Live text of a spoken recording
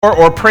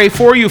or pray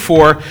for you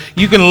for,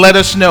 you can let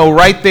us know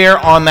right there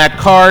on that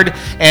card,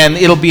 and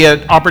it'll be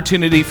an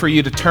opportunity for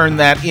you to turn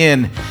that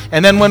in.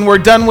 And then when we're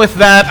done with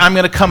that, I'm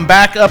going to come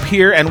back up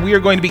here, and we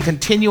are going to be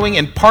continuing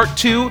in part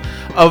 2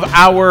 of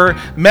our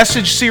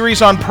message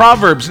series on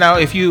Proverbs. Now,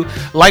 if you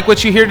like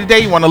what you hear today,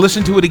 you want to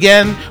listen to it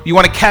again, you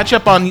want to catch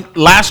up on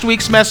last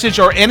week's message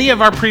or any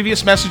of our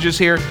previous messages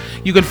here,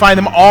 you can find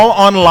them all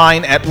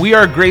online at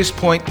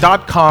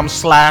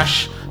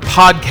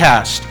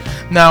wearegracepoint.com/podcast.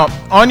 Now,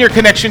 on your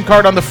connection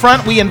card on the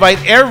front, we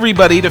invite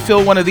everybody to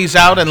fill one of these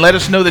out and let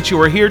us know that you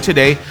are here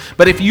today.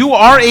 But if you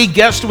are a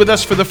guest with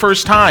us for the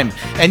first time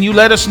and you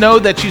let us know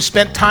that you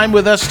spent time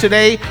with us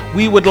today,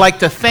 we would like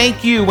to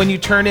thank you when you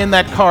turn in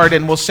that card,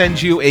 and we'll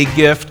send you a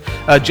gift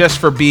just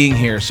for being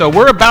here. So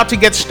we're about to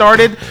get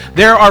started.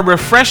 There are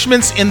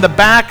refreshments in the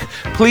back.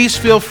 Please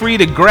feel free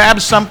to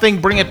grab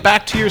something, bring it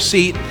back to your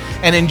seat,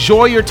 and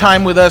enjoy your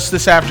time with us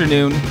this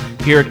afternoon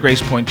here at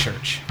Grace Point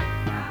Church.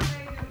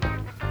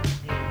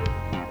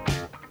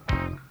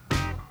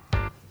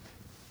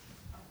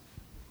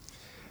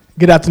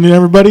 Good afternoon,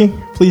 everybody.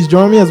 Please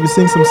join me as we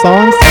sing some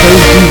songs.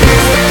 Praise Jesus.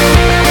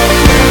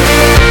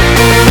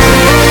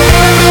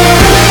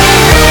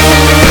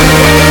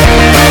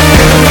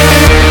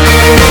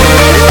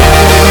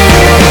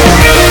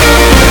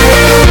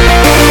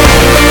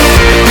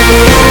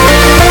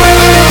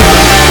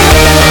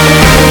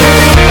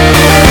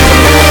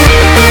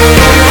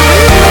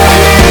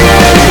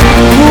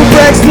 Who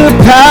breaks the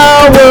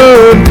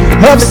power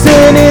of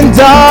sin and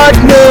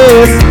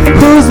darkness?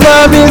 Whose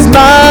love is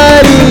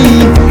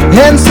mighty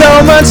and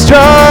so much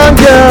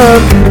stronger,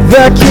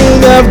 the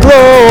King of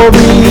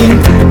glory,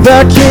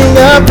 the King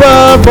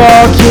above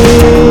all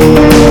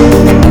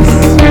kings.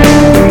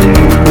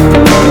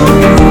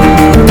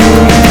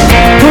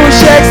 Who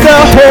shakes the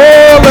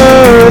whole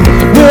earth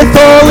with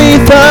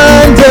holy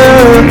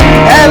thunder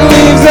and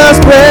leaves us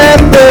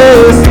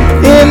breathless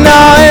in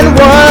awe and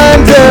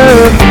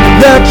wonder,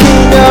 the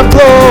King of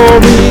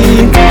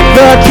glory,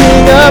 the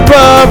King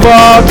above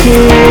all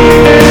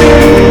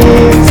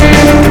kings.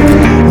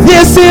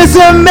 This is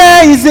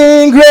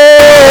amazing grace.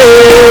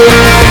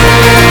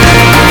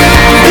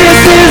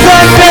 This is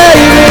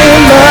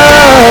unfailing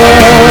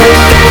love.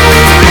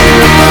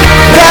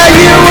 That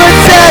you would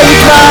take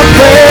my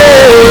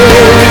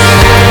place.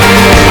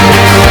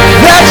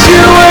 That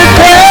you would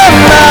bear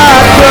my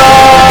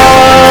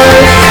cross.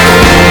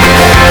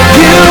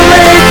 You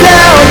laid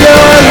down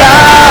your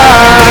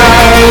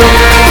life.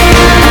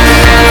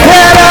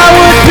 That I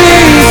would be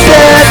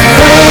set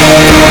free.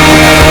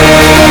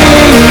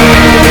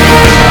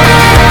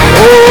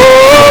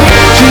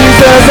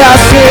 Jesus, I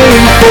sing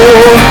for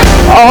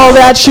all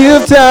that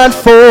you've done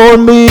for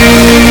me.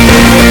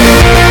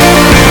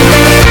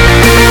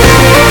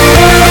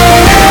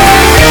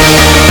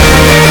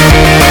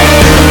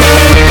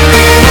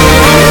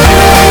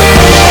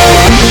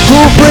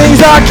 Who brings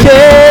our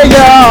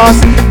chaos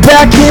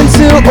back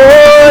into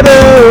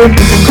order?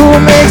 Who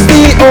makes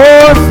the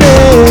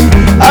orphan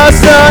a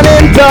son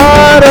and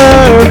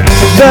daughter?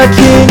 The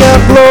King of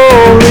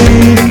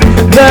glory,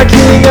 the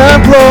King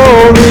of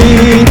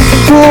glory,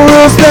 who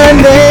rules the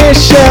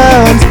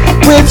nations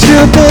with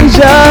truth and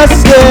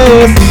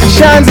justice,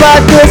 shines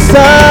like the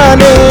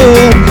sun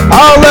in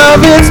all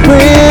of its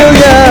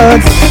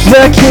brilliance.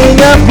 The King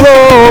of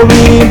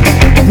glory,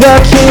 the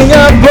King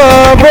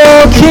above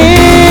all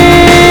kings.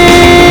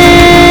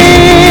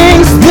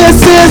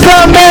 This is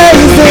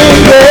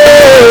amazing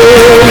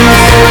grace.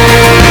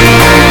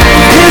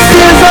 This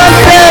is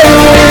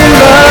unfailing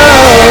love.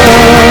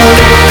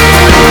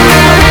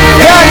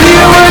 That you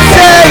would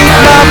take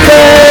my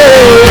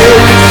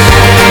place.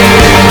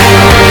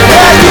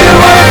 That you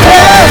would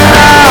bear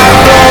my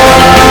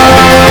cross.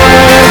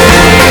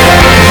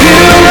 You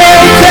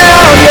laid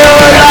down your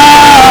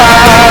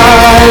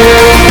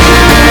life.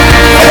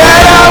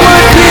 That I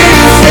would be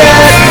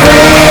set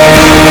free.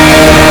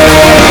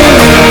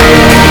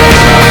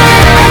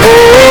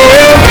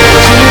 Oh,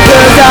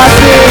 Jesus, I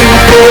sing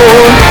for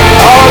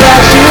all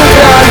that you've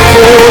done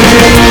for me.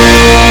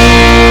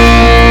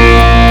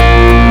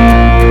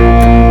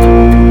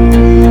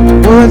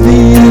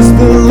 Worthy is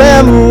the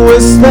Lamb who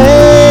was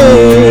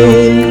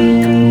slain.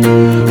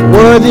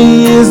 Worthy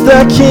is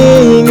the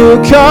King who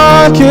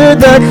conquered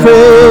the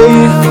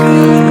grave.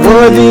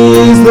 Worthy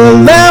is the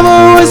Lamb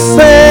who was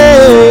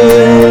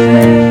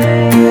slain.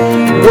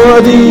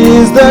 Worthy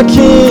is the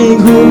King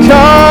who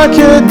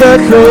conquered the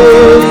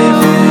grave.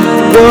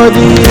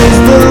 Worthy is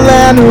the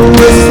Lamb who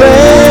was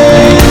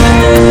slain.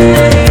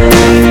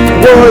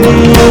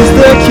 Worthy is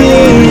the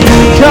King who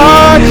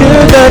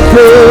conquered the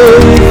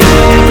grave.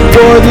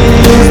 Worthy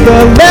is the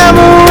Lamb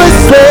who was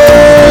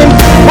slain.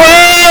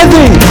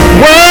 Worthy,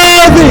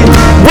 worthy,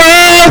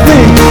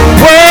 worthy,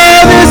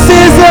 worthy. This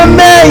is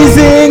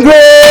amazing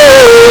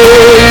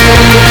grace.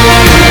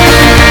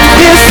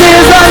 This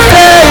is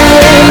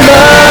unfailing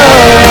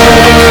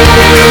love.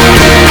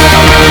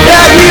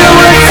 That you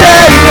would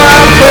take my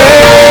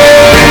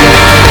place.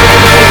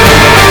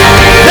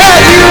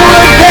 That you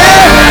would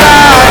bear my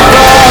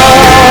cross.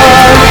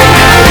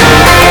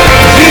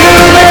 You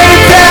laid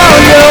down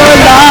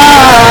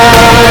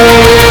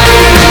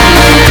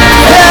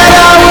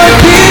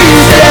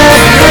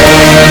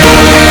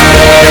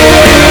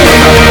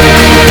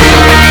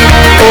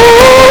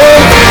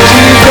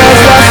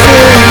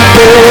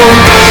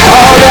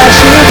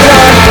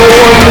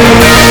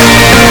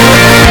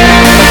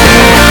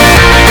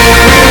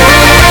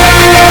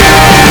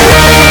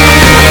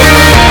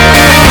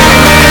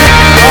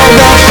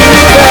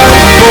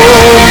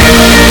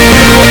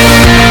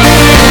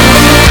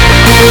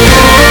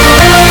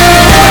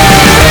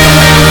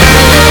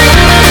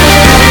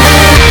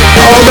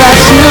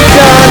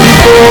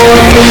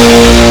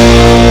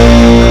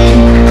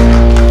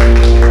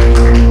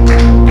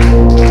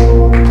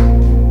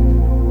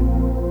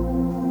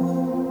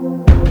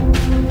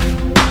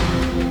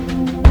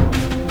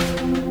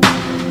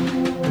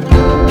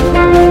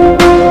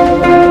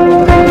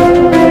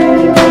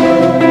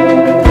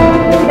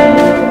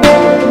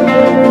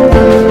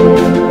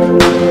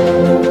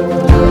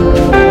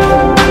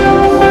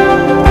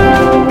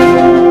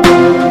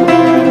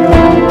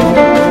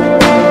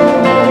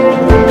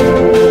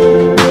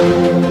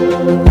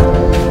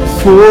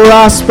Before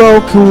I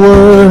spoke a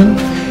word,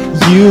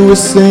 you were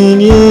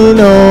singing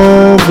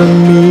over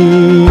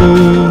me.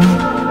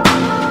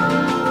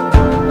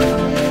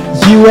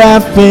 You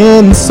have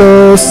been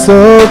so,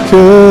 so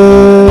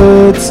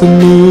good to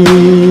me.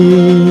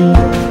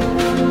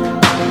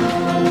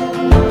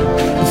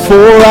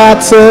 Before I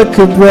took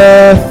a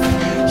breath,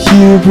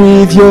 you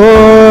breathed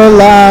your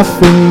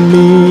life in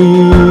me.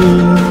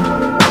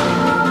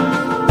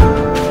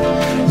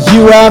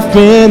 You have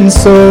been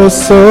so,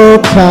 so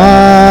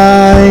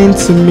kind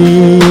to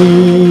me.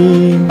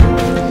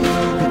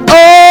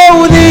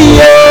 Oh,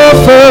 the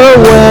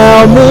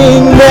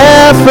overwhelming,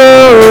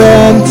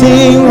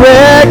 never-ending,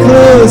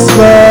 reckless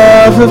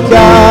love of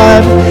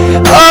God.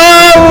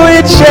 Oh,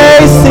 it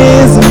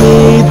chases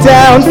me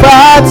down,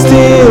 but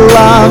still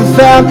I'm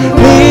found.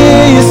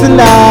 Leaves the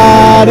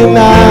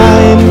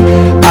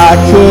 99. I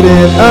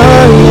couldn't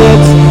earn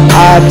it,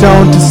 I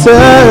don't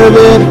deserve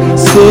it.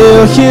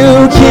 Still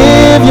you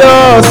give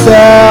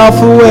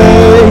yourself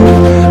away.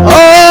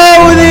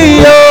 Oh,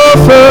 the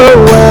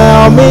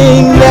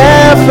overwhelming,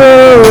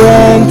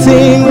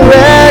 never-ending,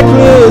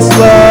 reckless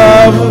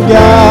love of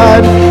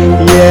God.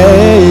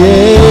 Yeah, yeah.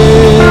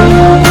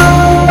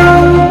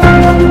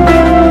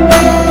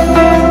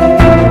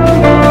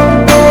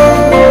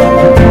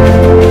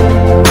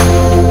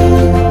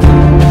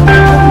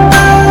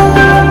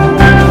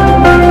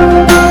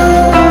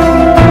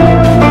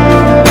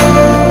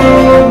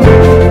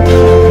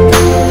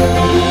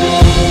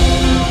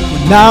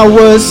 I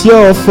was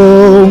your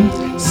foe,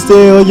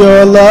 still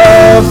your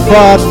love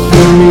fought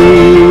for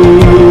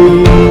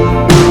me.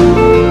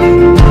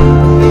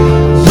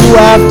 You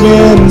have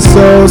been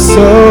so,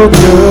 so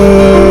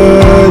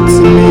good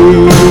to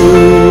me.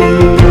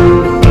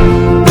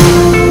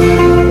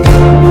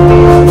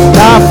 I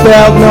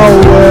felt no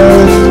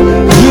worth,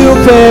 you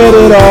paid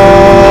it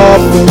all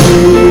for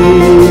me.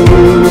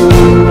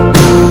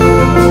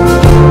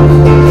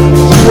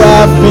 You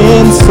have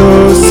been so,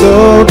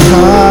 so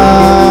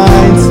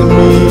kind to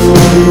me.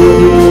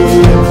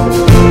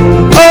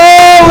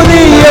 Oh,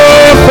 the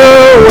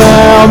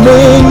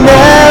overwhelming,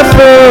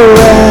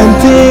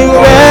 never-ending,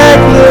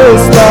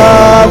 reckless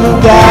love of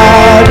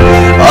God.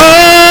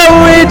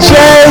 Oh, it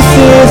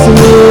chases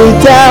me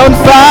down,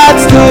 but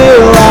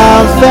still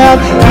I'm found.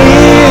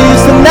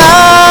 Leaves the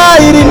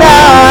 99,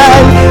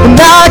 and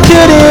I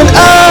couldn't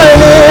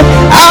earn it,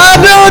 I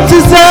don't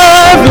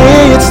deserve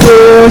it.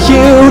 Still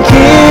you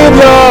give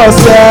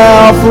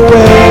yourself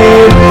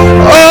away.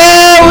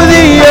 Oh,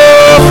 the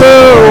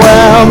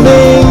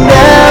overwhelming,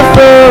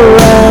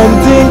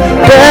 never-ending,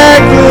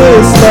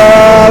 reckless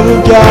love of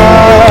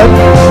God.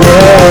 Yeah.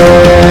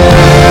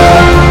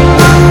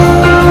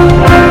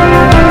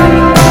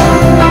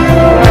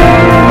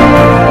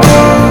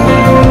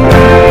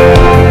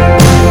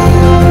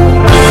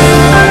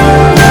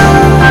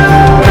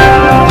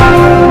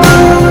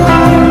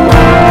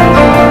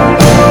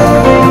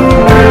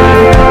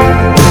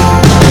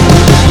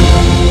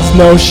 There's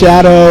no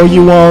shadow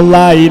you won't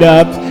light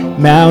up,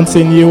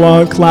 mountain you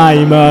won't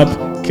climb up,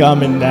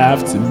 coming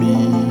after me.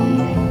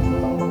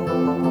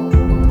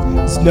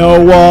 There's no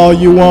wall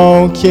you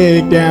won't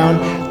kick down,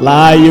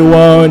 lie you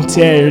won't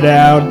tear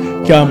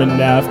down,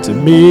 coming after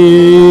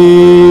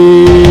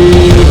me.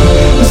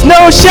 There's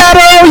no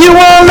shadow you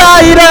won't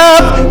light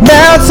up,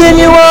 mountain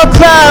you won't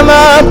climb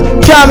up,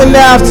 coming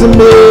after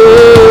me.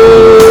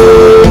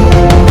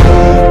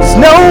 There's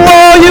no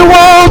wall you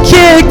won't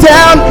kick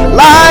down,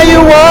 lie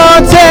you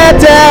won't tear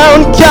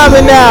down,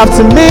 coming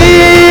after me.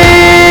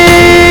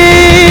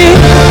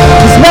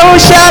 There's no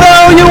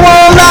shadow you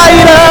won't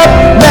light up,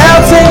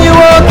 mountain you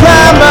won't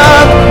climb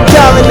up,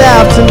 coming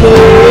after me.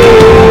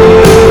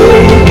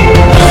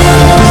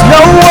 There's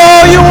no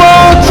wall you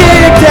won't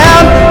kick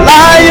down,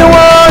 lie you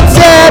won't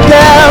tear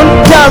down,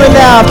 coming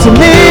after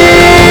me.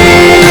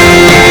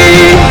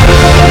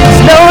 There's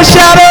no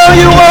shadow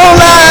you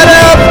won't light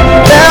up,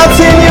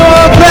 mountain you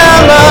won't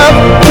climb up,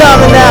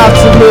 coming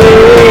after me.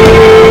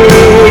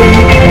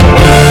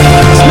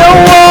 There's no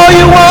wall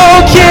you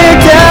won't kick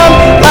down,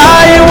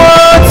 lie you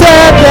won't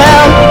tear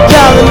down,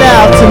 coming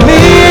after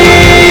me.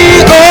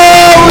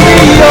 Oh, the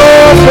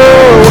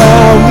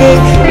overwhelming,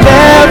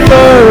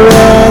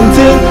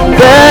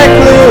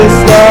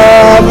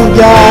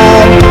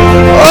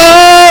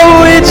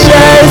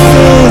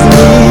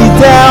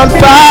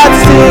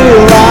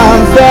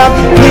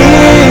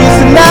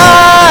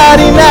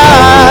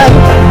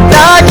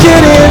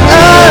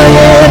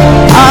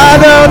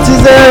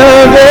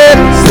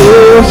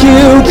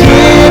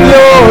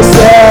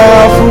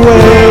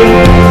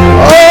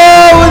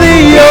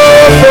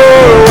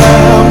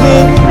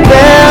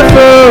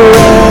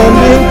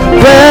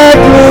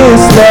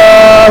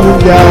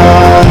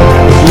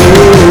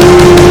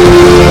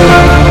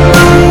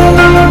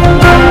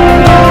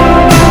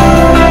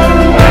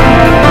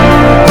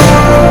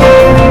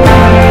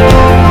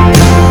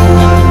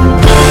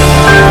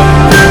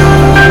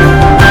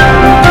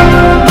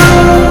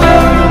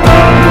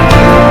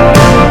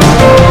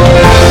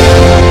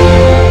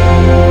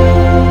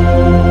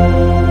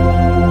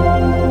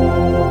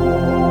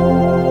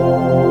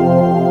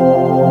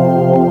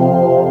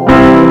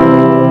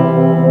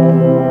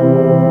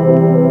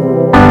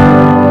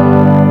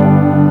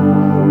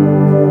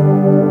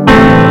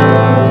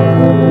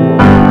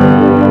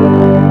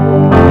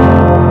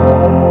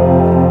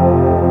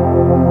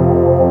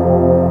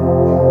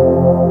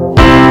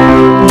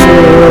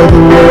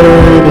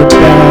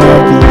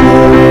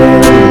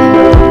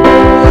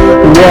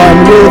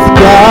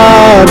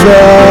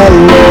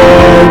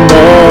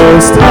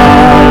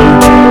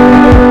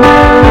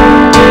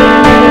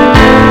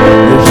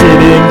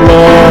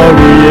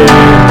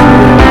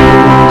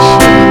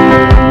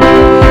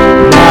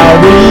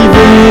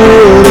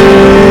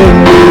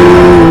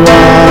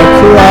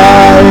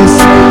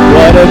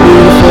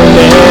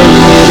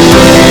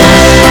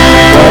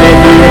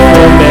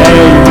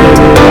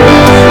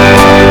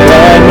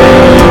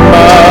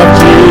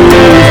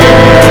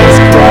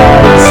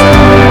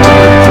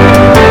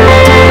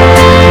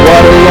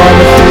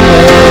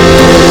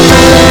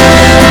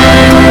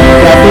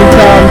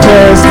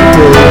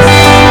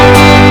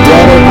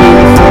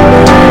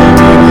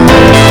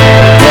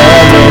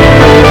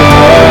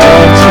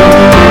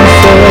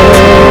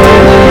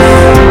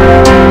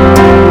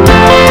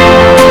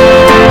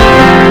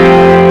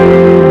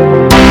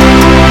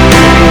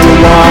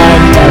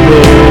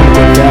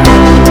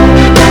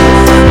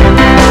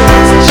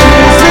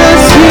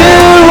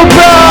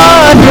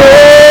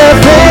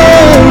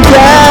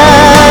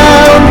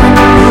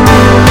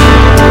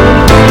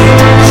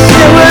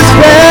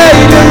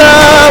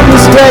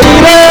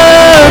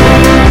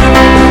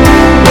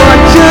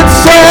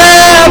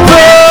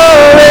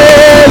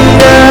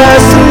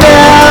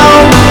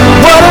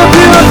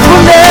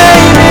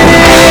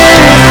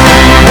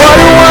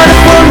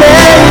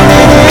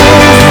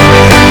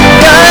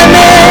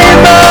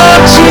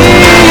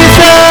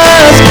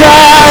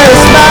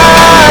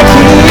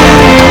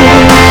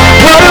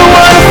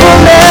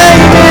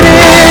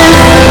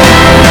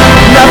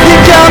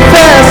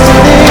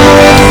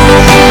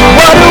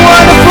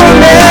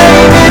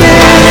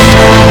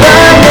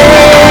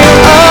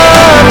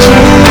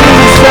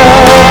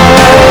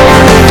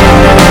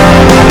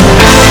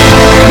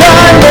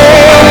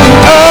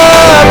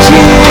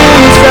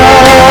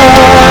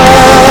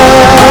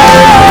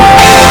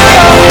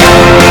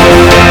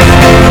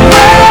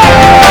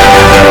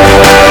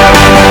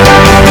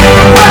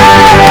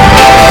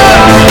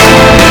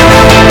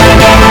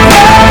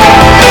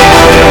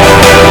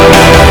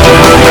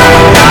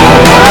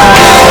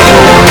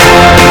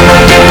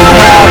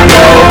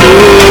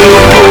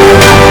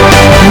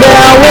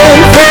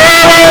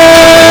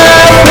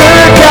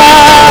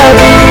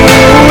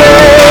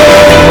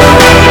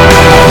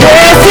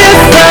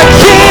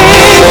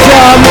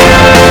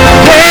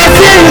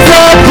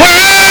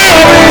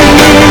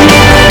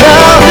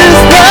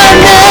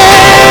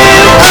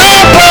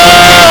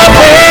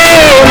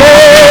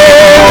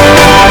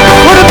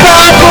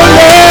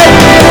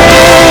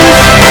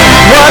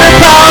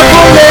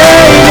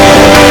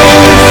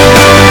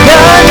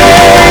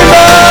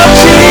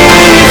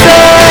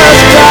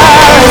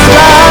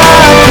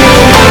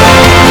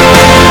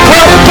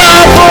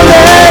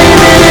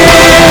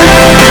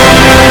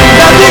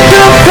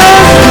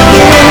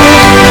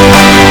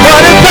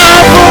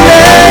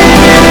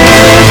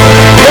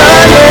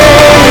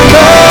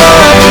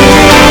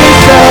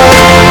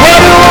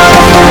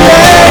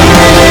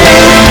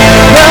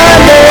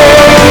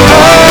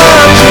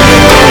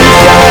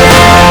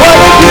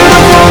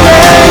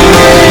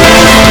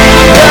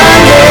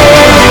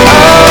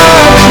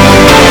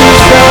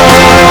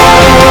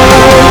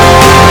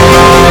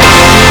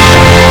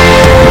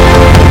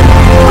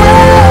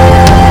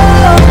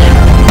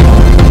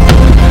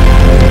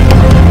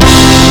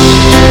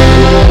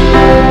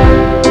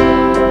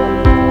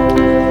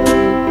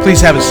 Please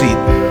have a seat.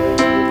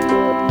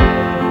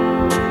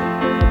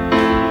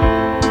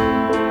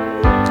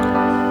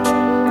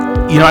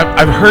 You know,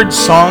 I've heard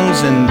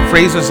songs and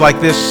phrases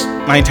like this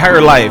my entire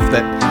life,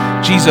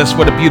 that Jesus,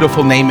 what a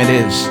beautiful name it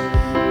is.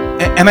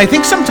 And I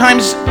think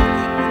sometimes,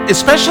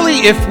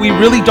 especially if we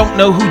really don't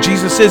know who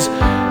Jesus is,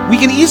 we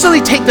can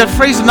easily take that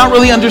phrase and not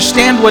really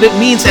understand what it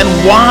means and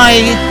why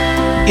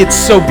it's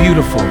so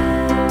beautiful.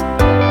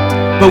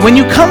 But when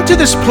you come to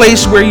this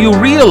place where you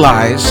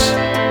realize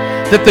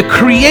that the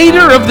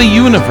creator of the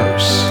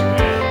universe,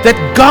 that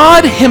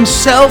God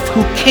himself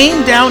who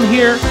came down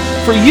here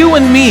for you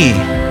and me,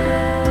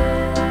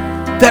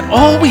 that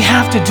all we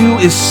have to do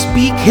is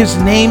speak his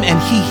name and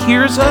he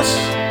hears us.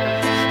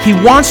 He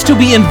wants to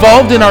be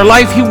involved in our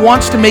life. He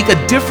wants to make a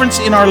difference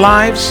in our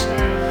lives.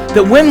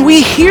 That when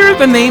we hear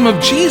the name of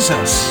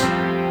Jesus,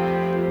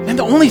 then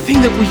the only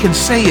thing that we can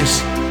say is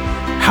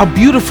how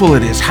beautiful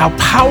it is, how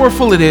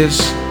powerful it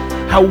is,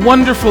 how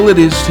wonderful it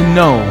is to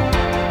know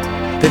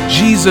that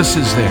Jesus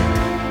is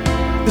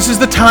there. This is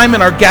the time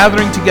in our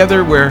gathering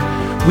together where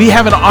we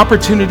have an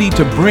opportunity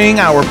to bring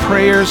our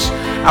prayers,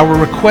 our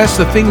requests,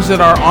 the things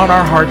that are on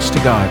our hearts to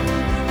God.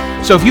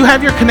 So if you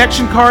have your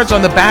connection cards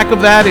on the back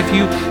of that, if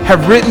you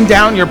have written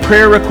down your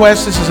prayer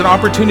requests, this is an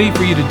opportunity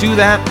for you to do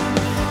that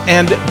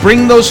and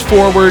bring those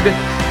forward,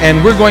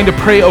 and we're going to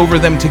pray over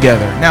them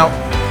together. Now,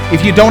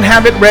 if you don't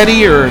have it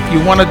ready, or if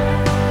you want to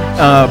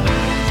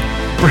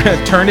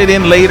turn it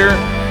in later,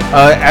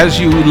 as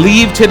you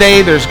leave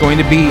today, there's going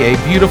to be a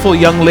beautiful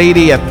young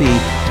lady at the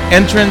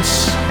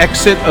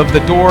exit of the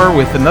door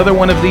with another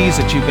one of these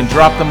that you can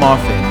drop them off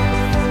in.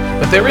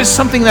 But there is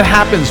something that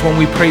happens when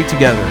we pray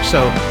together.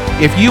 So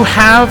if you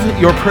have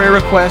your prayer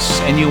requests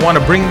and you want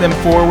to bring them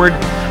forward,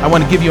 I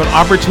want to give you an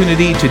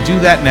opportunity to do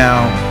that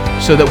now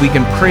so that we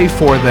can pray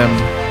for them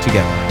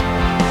together.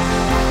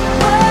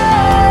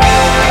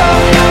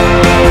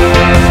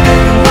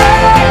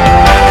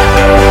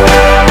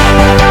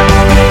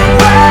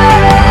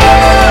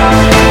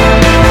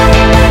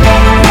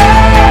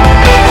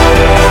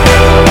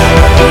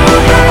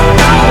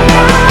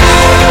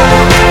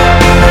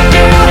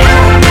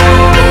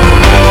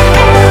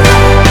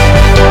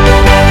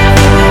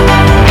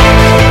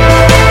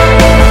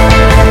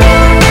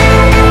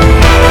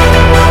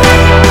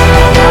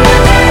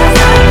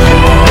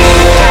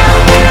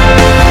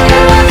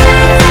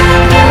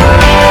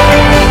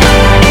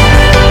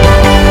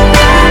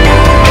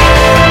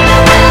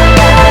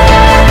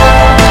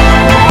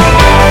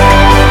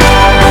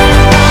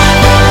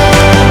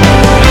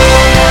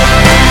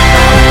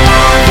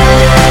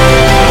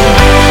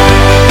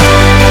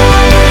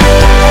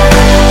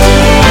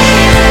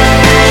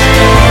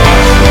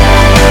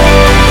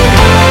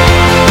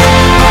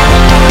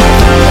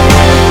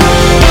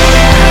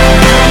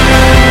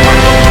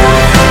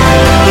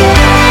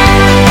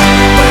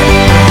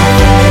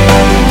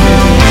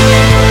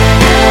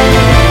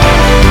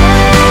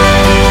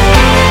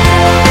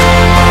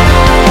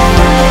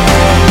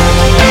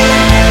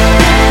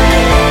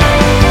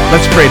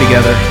 Let's pray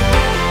together.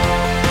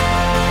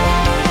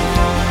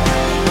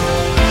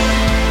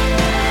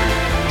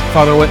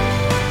 Father, what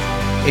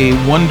a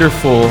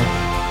wonderful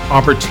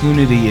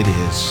opportunity it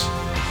is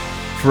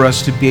for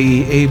us to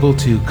be able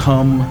to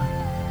come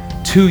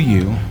to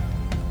you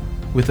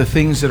with the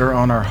things that are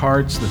on our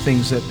hearts, the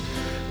things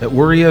that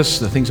worry us,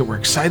 the things that we're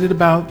excited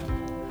about,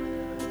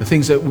 the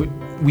things that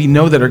we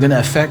know that are going to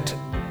affect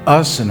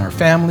us and our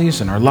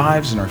families and our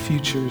lives and our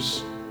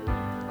futures.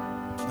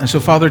 And so,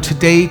 Father,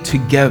 today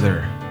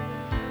together,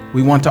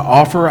 we want to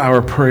offer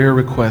our prayer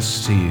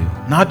requests to you,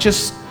 not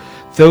just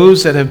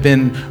those that have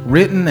been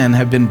written and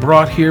have been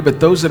brought here, but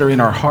those that are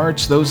in our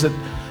hearts, those that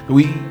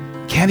we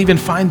can't even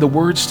find the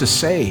words to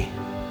say.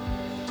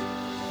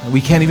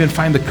 We can't even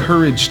find the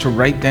courage to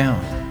write down.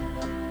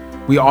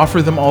 We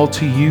offer them all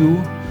to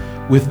you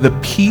with the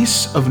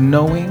peace of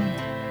knowing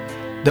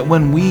that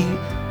when we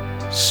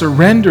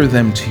surrender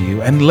them to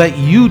you and let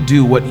you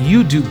do what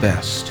you do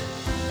best,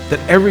 that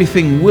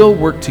everything will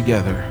work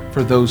together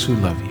for those who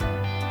love you.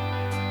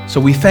 So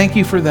we thank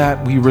you for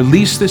that. We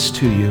release this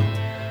to you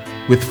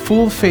with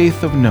full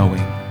faith of knowing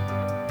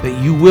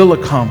that you will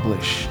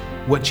accomplish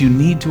what you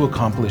need to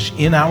accomplish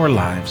in our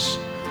lives.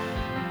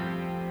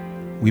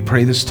 We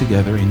pray this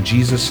together in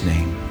Jesus'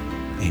 name.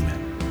 Amen.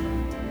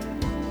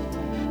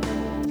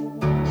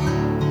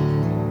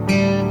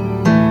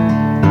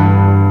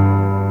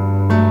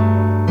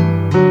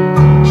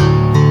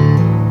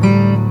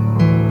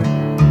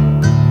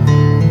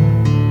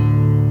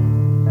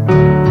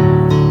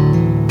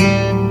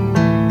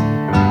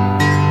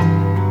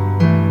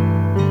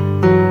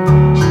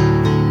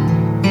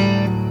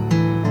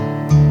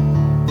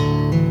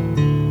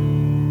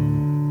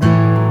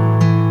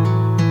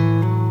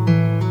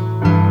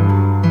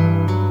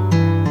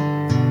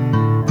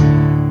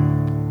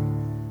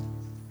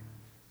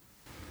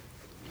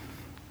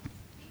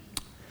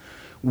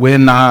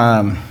 When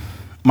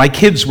my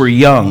kids were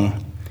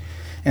young,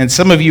 and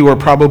some of you are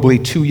probably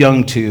too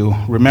young to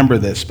remember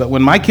this, but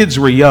when my kids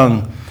were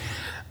young,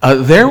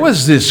 there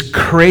was this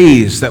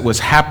craze that was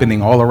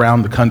happening all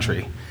around the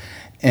country.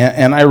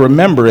 and I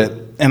remember it,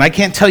 and I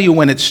can't tell you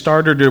when it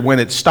started or when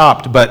it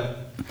stopped, but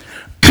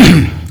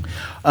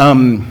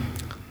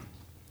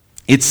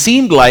it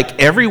seemed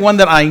like everyone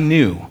that I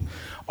knew,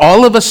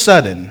 all of a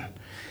sudden,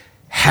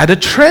 had a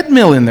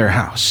treadmill in their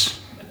house.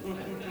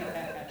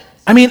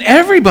 I mean,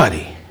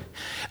 everybody.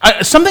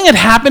 Something had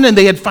happened, and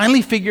they had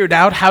finally figured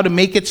out how to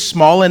make it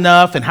small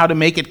enough and how to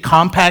make it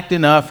compact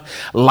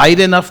enough, light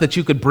enough that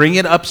you could bring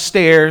it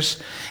upstairs,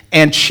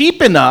 and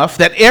cheap enough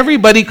that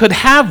everybody could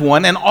have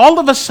one. And all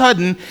of a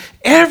sudden,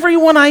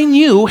 everyone I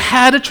knew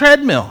had a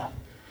treadmill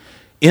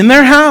in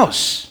their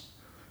house,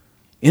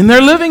 in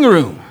their living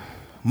room,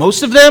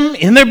 most of them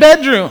in their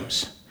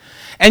bedrooms.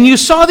 And you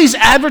saw these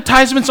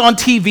advertisements on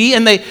TV,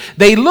 and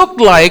they looked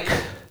like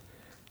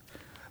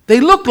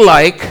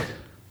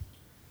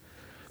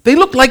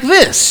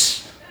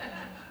this.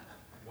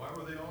 Why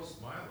were they all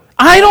smiling?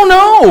 I don't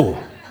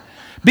know.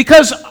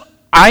 Because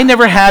I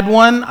never had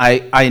one.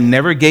 I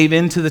never gave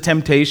in to the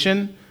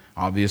temptation,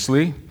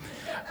 obviously.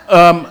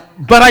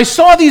 But I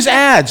saw these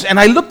ads, and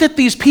I looked at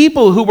these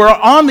people who were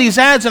on these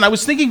ads, and I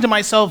was thinking to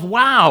myself,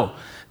 wow,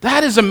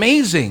 that is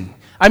amazing.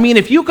 I mean,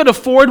 if you could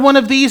afford one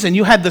of these and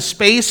you had the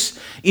space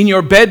in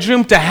your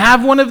bedroom to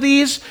have one of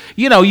these,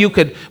 you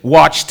could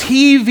watch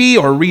TV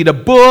or read a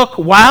book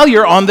while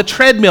you're on the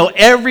treadmill.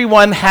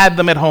 Everyone had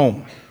them at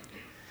home.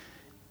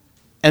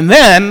 And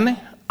then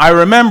I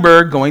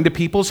remember going to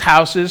people's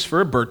houses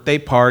for a birthday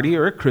party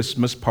or a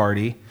Christmas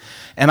party,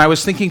 and I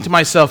was thinking to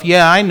myself,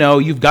 yeah, I know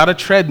you've got a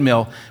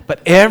treadmill,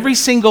 but every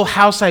single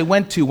house I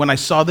went to, when I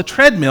saw the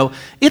treadmill,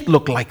 it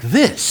looked like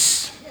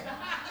this,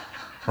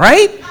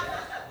 right?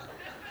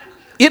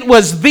 It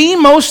was the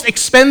most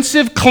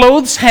expensive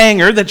clothes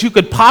hanger that you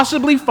could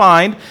possibly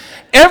find.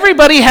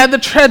 Everybody had the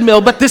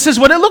treadmill, but this is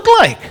what it looked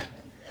like.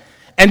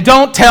 And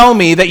don't tell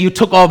me that you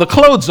took all the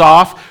clothes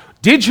off,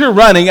 did your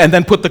running, and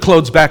then put the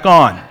clothes back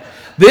on.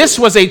 This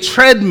was a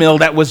treadmill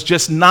that was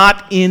just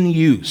not in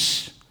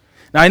use.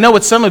 Now, I know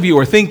what some of you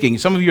are thinking.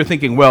 Some of you are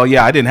thinking, well,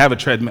 yeah, I didn't have a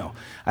treadmill.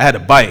 I had a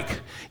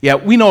bike. Yeah,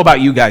 we know about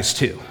you guys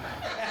too,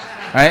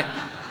 right?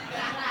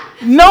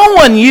 No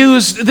one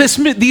used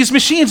these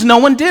machines. No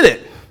one did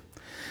it.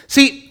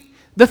 See,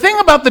 the thing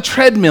about the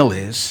treadmill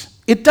is,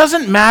 it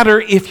doesn't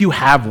matter if you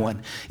have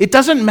one. It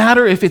doesn't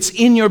matter if it's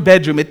in your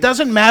bedroom. It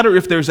doesn't matter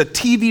if there's a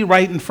TV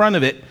right in front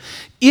of it.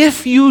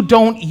 If you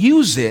don't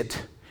use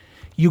it,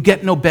 you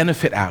get no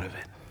benefit out of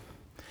it.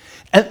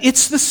 And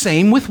it's the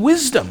same with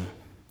wisdom.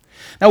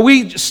 Now,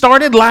 we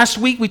started last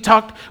week,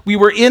 we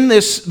were in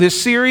this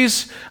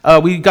series,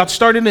 we got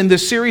started in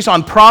this series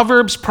on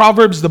Proverbs,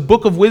 the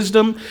book of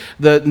wisdom.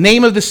 The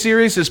name of the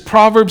series is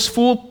Proverbs,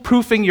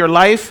 Foolproofing Your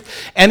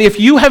Life. And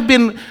if you have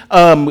been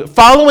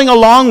following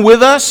along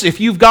with us, if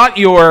you've got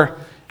your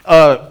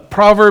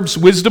Proverbs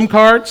wisdom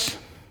cards,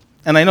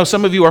 and I know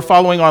some of you are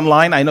following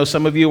online, I know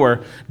some of you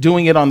are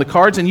doing it on the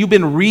cards, and you've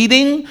been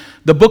reading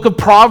the book of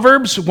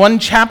Proverbs, one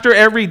chapter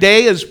every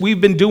day as we've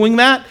been doing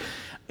that.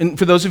 And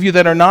for those of you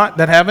that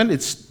haven't,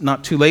 it's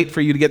not too late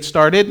for you to get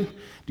started.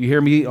 Do you hear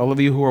me, all of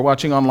you who are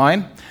watching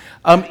online?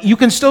 You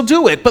can still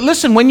do it. But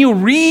listen, when you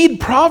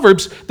read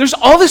Proverbs, there's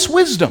all this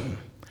wisdom.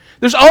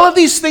 There's all of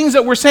these things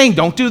that we're saying,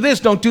 don't do this,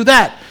 don't do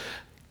that.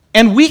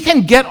 And we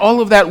can get all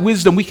of that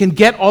wisdom, we can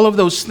get all of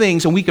those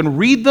things, and we can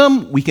read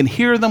them, we can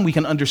hear them, we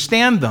can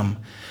understand them.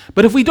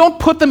 But if we don't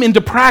put them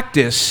into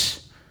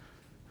practice,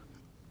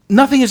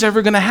 nothing is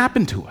ever going to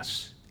happen to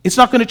us. It's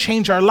not going to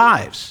change our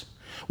lives.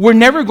 We're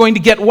never going to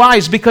get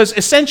wise, because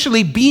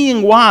essentially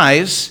being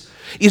wise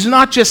is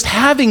not just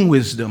having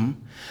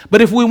wisdom,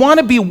 but if we want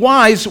to be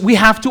wise, we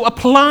have to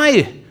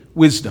apply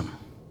wisdom.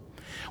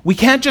 We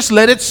can't just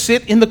let it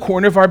sit in the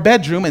corner of our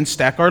bedroom and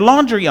stack our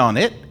laundry on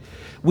it.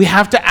 We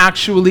have to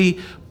actually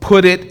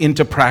put it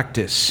into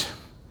practice.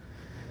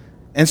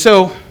 And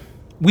so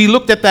we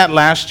looked at that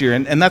last year,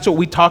 and that's what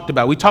we talked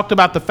about. We talked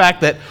about the fact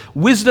that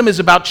wisdom is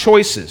about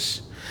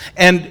choices.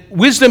 And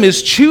wisdom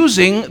is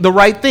choosing the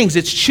right things.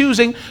 It's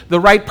choosing the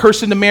right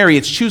person to marry.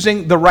 It's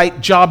choosing the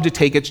right job to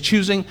take. It's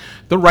choosing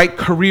the right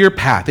career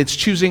path. It's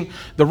choosing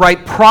the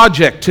right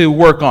project to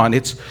work on.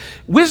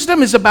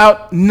 Wisdom is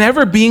about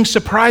never being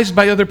surprised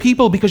by other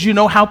people because you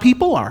know how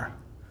people are.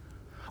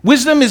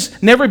 Wisdom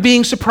is never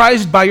being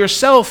surprised by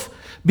yourself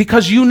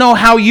because you know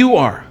how you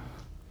are.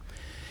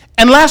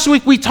 And last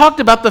week we talked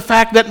about the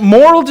fact that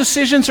moral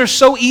decisions are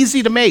so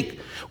easy to make.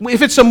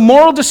 If it's a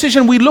moral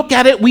decision, we look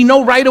at it, we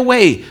know right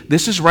away,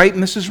 this is right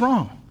and this is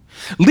wrong.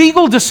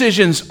 Legal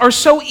decisions are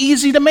so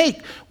easy to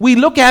make. We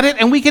look at it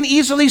and we can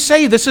easily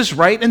say this is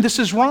right and this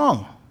is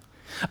wrong.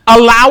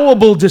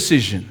 Allowable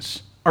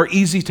decisions are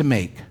easy to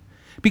make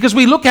because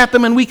we look at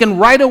them and we can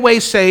right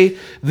away say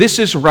this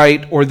is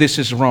right or this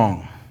is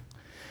wrong.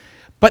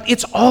 But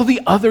it's all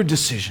the other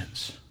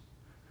decisions,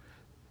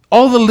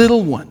 all the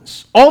little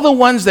ones, all the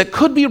ones that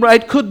could be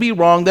right, could be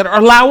wrong, that are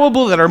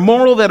allowable, that are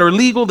moral, that are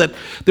legal, that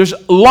there's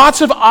lots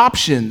of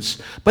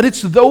options, but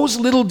it's those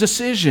little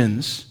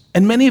decisions,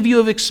 and many of you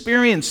have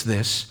experienced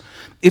this,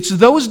 it's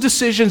those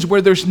decisions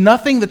where there's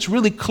nothing that's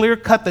really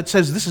clear-cut that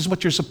says this is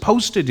what you're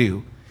supposed to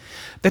do,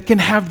 that can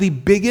have the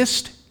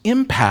biggest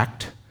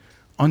impact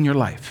on your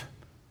life.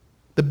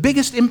 The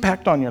biggest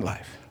impact on your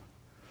life.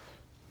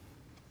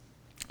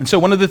 And so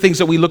one of the things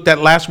that we looked at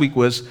last week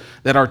was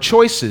that our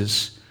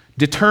choices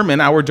determine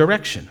our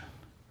direction.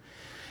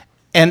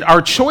 And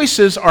our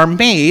choices are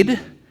made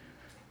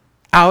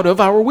out of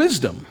our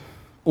wisdom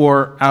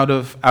or out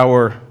of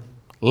our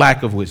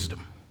lack of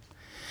wisdom.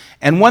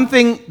 And one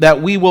thing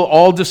that we will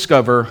all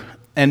discover,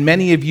 and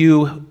many of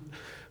you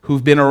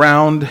who've been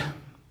around,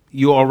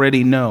 you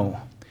already know,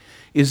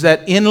 is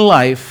that in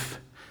life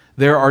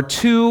there are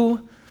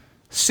two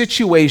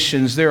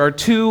situations, I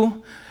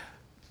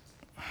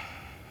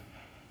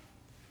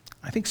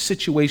think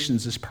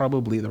situations is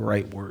probably the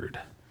right word.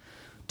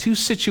 Two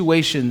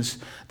situations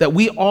that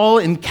we all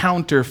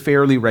encounter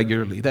fairly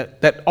regularly,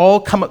 that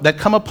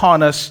come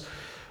upon us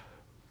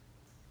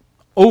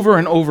over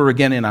and over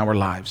again in our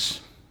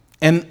lives.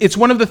 And it's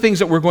one of the things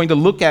that we're going to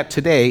look at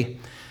today.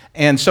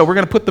 And so we're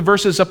going to put the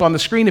verses up on the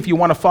screen. If you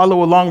want to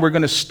follow along, we're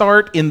going to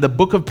start in the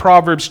book of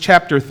Proverbs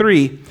chapter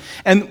 3.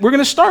 And we're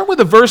going to start with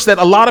a verse that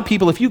a lot of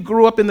people, if you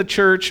grew up in the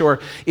church or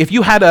if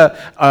you had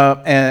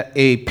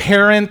a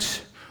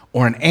parent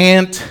or an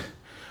aunt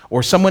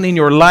or someone in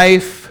your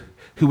life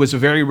who was a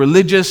very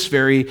religious,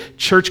 very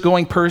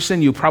church-going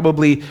person, you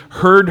probably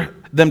heard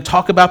them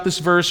talk about this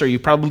verse, or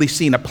you've probably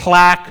seen a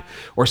plaque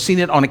or seen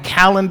it on a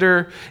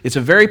calendar. It's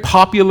a very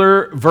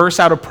popular verse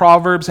out of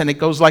Proverbs, and it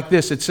goes like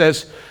this. It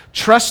says,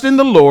 "Trust in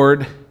the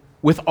Lord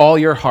with all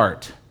your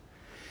heart,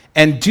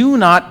 and do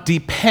not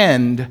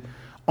depend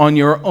on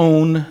your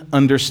own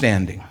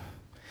understanding."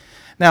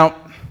 Now,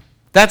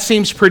 that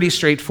seems pretty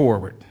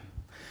straightforward.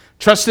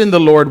 Trust in the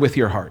Lord with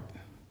your heart.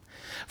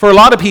 For a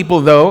lot of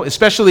people, though,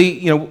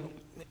 especially,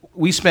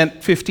 we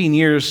spent 15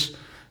 years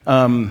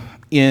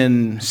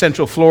in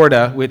Central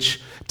Florida,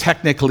 which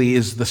technically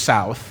is the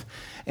South.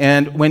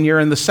 And when you're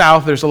in the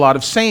South, there's a lot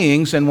of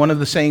sayings, and one of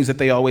the sayings that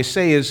they always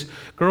say is,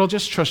 "Girl,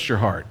 just trust your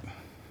heart.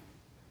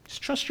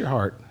 Just trust your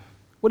heart.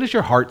 What does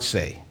your heart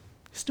say?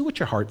 Just do what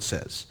your heart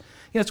says."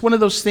 It's one of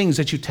those things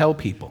that you tell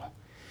people.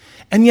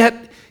 And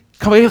yet,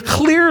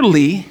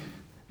 clearly,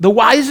 the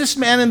wisest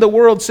man in the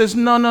world says,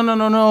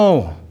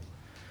 no.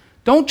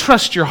 Don't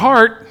trust your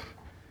heart.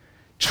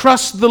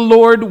 Trust the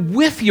Lord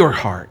with your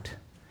heart.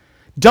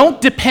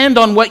 Don't depend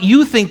on what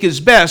you think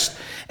is best.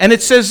 And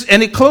it says,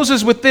 and it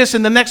closes with this.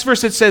 In the next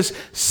verse it says,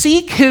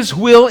 "Seek his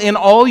will in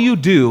all you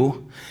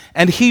do,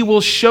 and he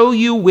will show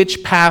you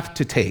which path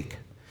to take."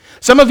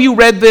 Some of you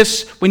read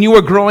this when you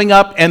were growing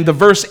up, and the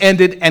verse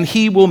ended, "and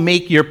he will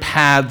make your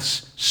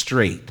paths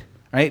straight."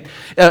 Right?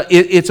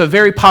 It's a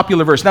very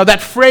popular verse. Now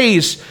that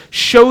phrase,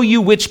 "show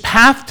you which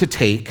path to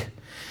take,"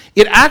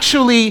 it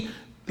actually,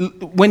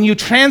 when you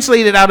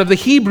translate it out of the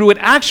Hebrew, it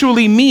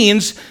actually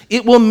means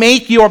it will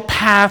make your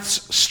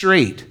paths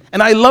straight.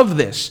 And I love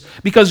this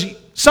because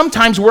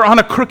sometimes we're on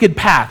a crooked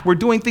path. We're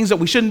doing things that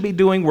we shouldn't be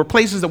doing. We're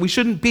places that we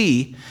shouldn't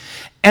be.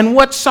 And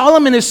what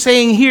Solomon is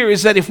saying here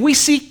is that if we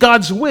seek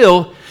God's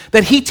will,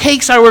 that he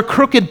takes our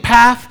crooked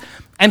path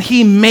and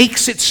he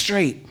makes it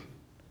straight.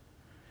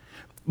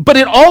 But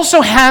it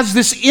also has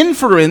this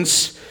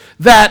inference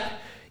that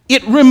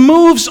it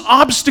removes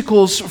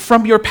obstacles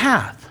from your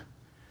path.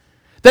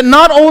 That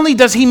not only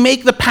does he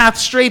make the path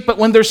straight, but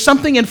when there's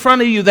something in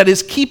front of you that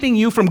is keeping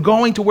you from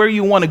going to where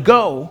you want to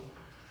go,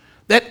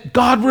 that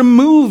God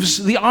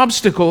removes the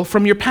obstacle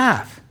from your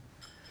path.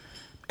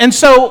 And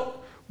so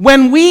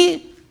when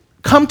we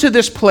come to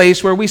this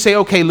place where we say,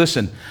 okay,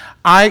 listen,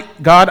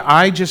 God,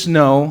 I just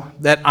know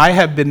that I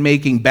have been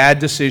making bad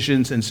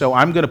decisions, and so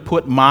I'm going to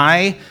put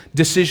my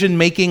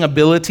decision-making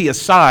ability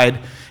aside,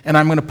 and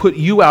I'm going to put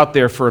you out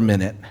there for a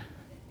minute.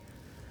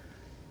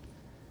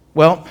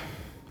 Well,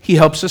 he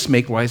helps us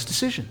make wise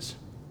decisions.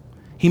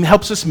 He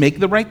helps us make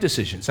the right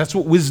decisions. That's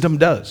what wisdom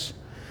does.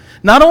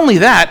 Not only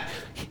that,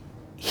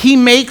 he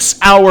makes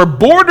our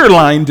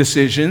borderline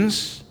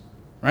decisions,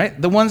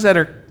 right? The ones that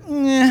are,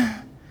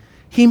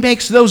 he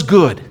makes those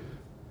good.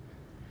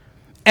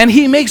 And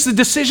he makes the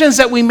decisions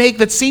that we make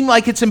that seem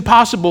like it's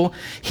impossible.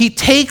 He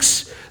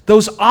takes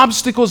those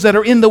obstacles that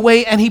are in the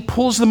way and he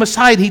pulls them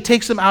aside. He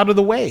takes them out of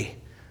the way.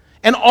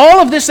 And all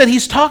of this that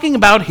he's talking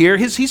about here,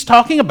 he's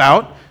talking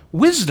about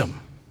wisdom.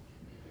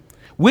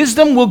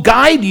 Wisdom will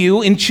guide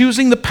you in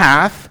choosing the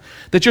path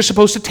that you're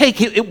supposed to take.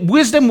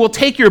 Wisdom will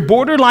take your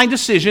borderline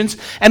decisions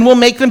and will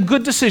make them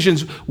good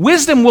decisions.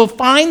 Wisdom will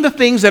find the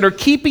things that are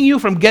keeping you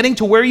from getting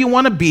to where you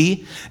want to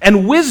be,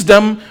 and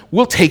wisdom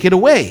will take it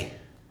away.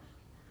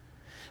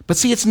 But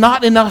see, it's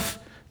not enough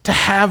to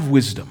have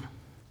wisdom.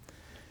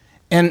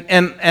 And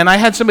I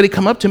had somebody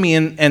come up to me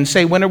and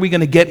say, when are we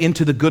going to get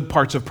into the good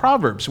parts of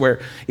Proverbs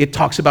where it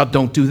talks about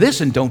don't do this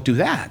and don't do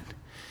that?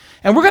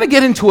 And we're going to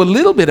get into a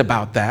little bit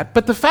about that,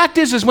 but the fact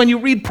is when you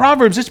read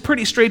Proverbs, it's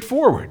pretty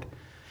straightforward.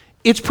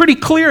 It's pretty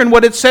clear in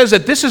what it says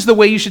that this is the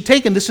way you should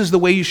take and this is the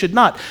way you should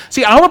not.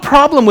 See, our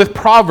problem with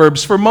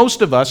Proverbs, for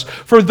most of us,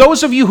 for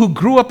those of you who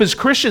grew up as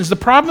Christians, the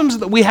problems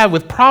that we have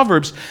with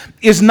Proverbs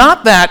is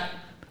not that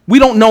we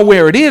don't know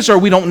where it is or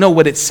we don't know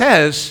what it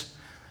says,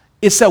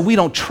 it's that we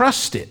don't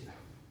trust it.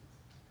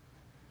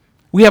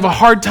 we have a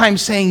hard time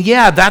saying,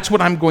 yeah, that's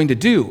what I'm going to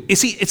do. You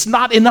see, it's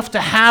not enough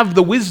to have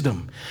the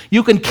wisdom.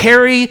 You can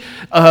carry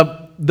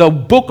the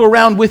book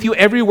around with you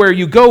everywhere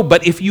you go,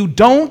 but if you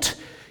don't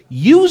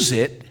use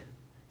it,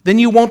 then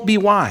you won't be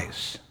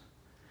wise.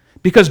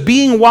 Because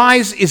being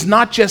wise is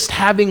not just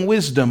having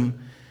wisdom.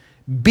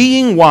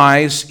 Being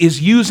wise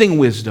is using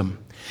wisdom.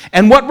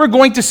 And what we're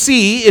going to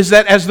see is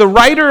that as the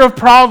writer of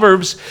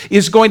Proverbs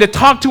is going to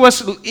talk to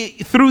us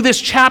through this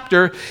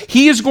chapter,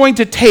 he is going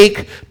to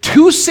take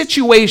two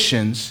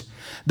situations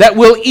that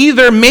will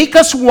either make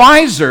us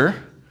wiser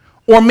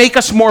or make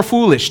us more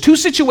foolish. Two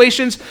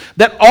situations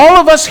that all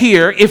of us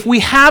here, if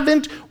we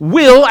haven't,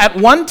 will at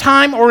one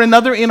time or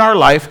another in our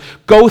life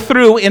go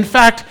through. In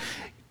fact,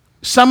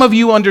 some of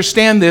you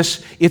understand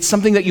this. It's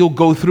something that you'll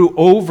go through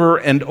over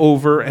and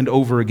over and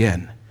over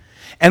again.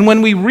 And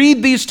when we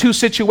read these two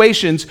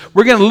situations,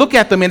 we're going to look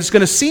at them and it's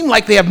going to seem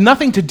like they have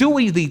nothing to do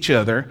with each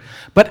other,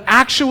 but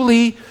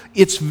actually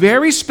it's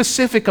very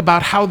specific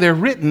about how they're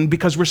written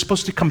because we're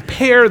supposed to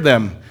compare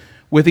them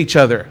with each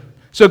other.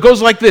 So it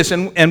goes like this,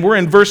 and we're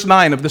in verse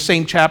 9 of the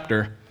same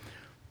chapter.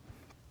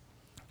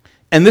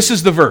 And this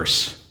is the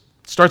verse.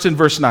 It starts in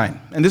verse 9,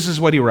 and this is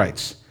what he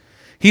writes.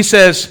 He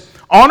says,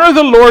 "Honor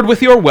the Lord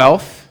with your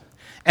wealth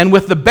and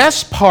with the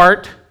best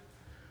part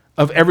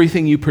of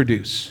everything you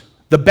produce."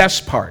 The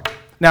best part.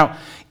 Now,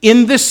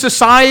 in this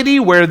society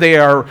where they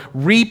are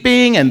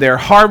reaping and they're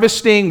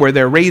harvesting, where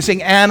they're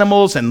raising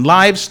animals and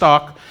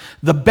livestock,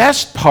 the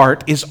best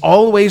part is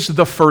always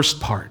the first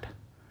part.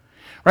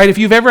 Right? If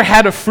you've ever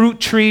had a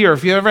fruit tree or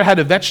if you've ever had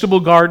a vegetable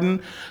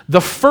garden,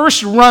 the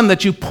first run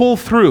that you pull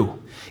through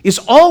is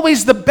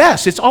always the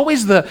best. It's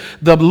always the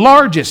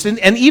largest.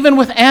 And even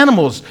with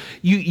animals,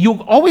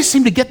 you always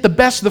seem to get the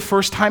best the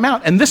first time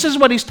out. And this is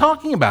what he's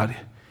talking about.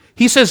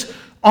 He says,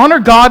 honor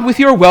God with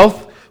your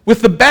wealth,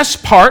 with the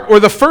best part, or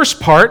the first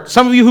part.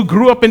 Some of you who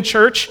grew up in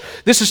church,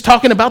 this is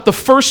talking about the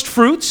first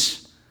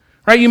fruits,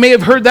 right? You may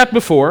have heard that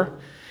before.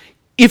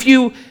 If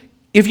you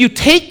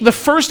take the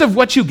first of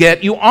what you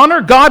get, you honor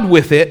God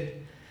with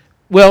it,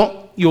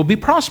 well, you'll be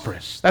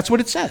prosperous. That's what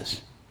it says.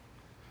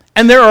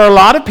 And there are a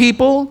lot of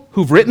people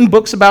who've written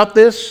books about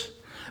this.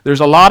 There's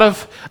a lot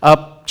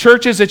of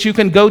churches that you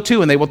can go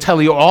to, and they will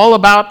tell you all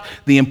about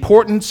the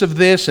importance of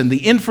this and the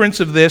inference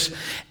of this.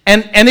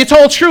 And it's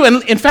all true.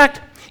 And in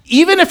fact,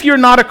 even if you're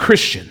not a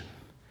Christian,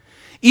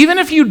 even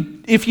if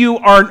you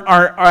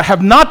are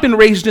have not been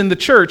raised in the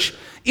church,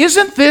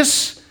 isn't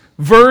this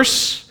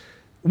verse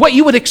what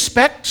you would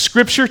expect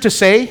Scripture to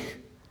say?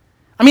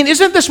 I mean,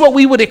 isn't this what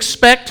we would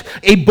expect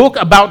a book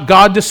about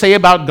God to say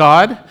about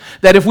God?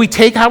 That if we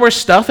take our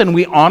stuff and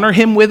we honor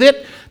Him with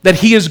it, that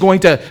He is going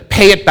to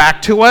pay it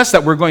back to us,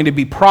 that we're going to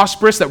be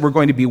prosperous, that we're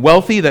going to be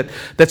wealthy, that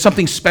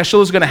something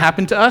special is going to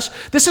happen to us.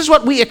 This is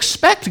what we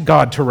expect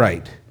God to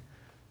write.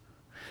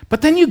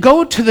 But then you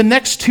go to the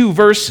next two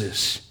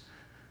verses.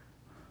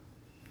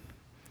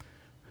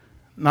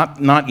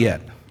 Not yet.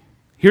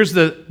 Here's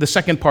the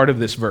second part of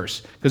this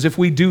verse. Because if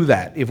we do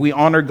that, if we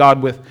honor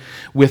God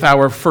with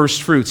our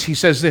first fruits, he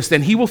says this,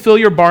 then He will fill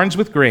your barns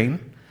with grain,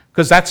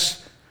 because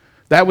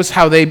that was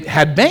how they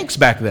had banks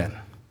back then.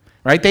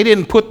 Right? They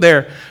didn't put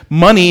their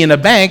money in a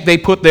bank, they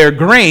put their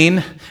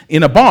grain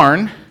in a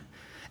barn,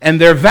 and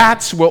their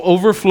vats will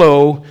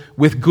overflow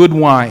with good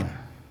wine.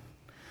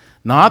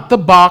 Not the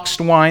boxed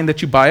wine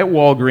that you buy at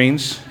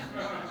Walgreens,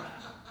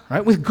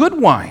 right? With good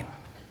wine.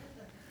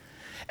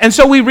 And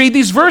so we read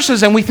these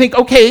verses and we think,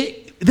 okay,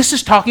 this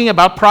is talking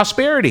about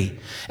prosperity.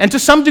 And to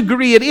some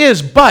degree it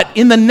is, but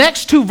in the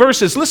next two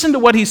verses, listen to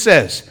what he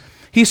says.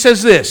 He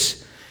says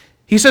this.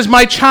 He says,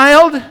 my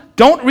child,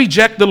 don't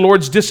reject the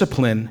Lord's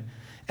discipline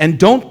and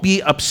don't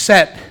be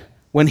upset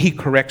when He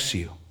corrects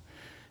you.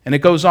 And it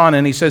goes on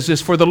and he says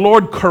this, for the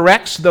Lord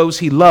corrects those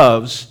He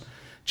loves,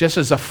 just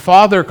as a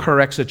father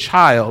corrects a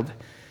child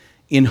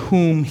in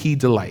whom He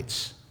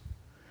delights.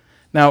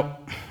 Now,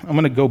 I'm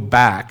going to go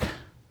back.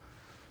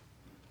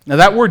 Now,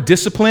 that word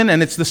discipline,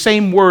 and it's the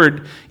same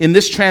word in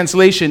this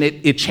translation,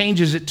 it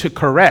changes it to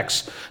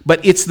corrects,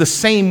 but it's the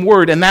same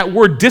word, and that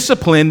word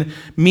discipline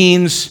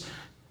means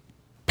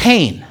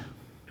pain.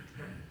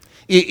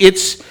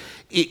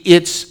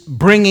 It's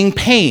bringing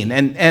pain,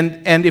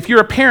 and if you're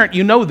a parent,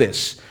 you know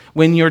this.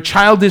 When your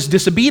child is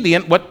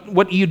disobedient,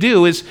 what you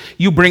do is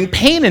you bring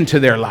pain into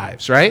their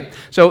lives, right?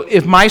 So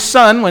if my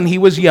son, when he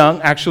was young,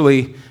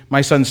 actually,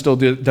 my son still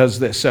does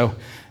this, so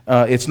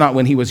it's not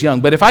when he was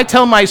young, but if I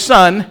tell my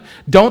son,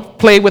 don't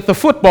play with the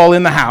football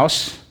in the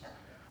house,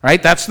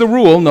 right? That's the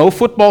rule, no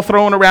football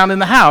thrown around in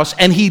the house,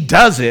 and he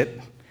does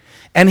it,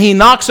 and he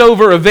knocks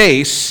over a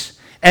vase,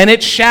 and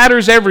it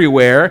shatters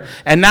everywhere,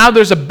 and now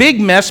there's a big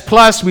mess,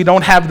 plus we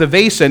don't have the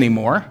vase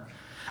anymore.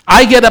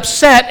 I get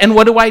upset, and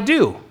what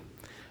do?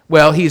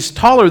 Well, he's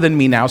taller than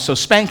me now, so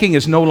spanking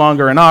is no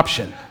longer an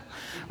option,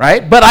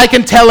 right? But I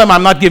can tell him,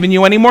 I'm not giving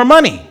you any more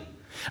money.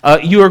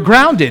 You are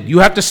grounded. You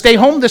have to stay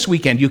home this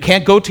weekend. You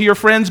can't go to your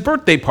friend's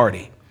birthday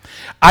party.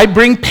 I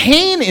bring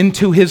pain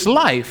into his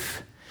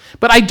life,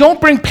 but I don't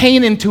bring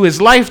pain into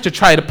his life to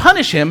try to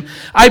punish him.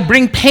 I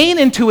bring pain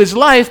into his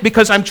life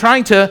because I'm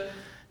trying to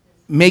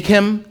make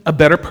him a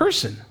better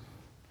person.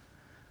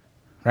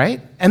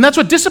 right? And that's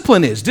what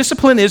discipline is.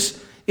 Discipline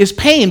is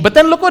pain. But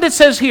then look what it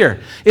says here.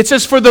 It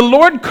says, "For the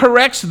Lord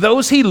corrects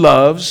those he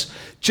loves,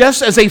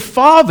 just as a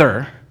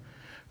father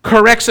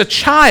corrects a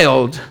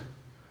child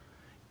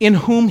in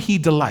whom he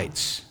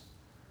delights."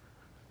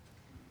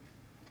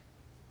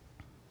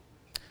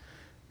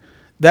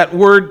 That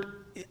word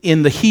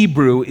in the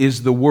Hebrew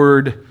is the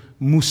word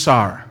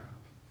musar.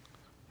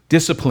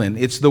 Discipline.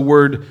 It's the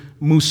word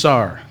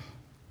musar.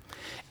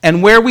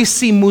 And where we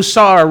see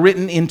musar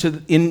written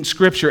in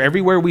Scripture,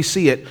 everywhere we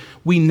see it,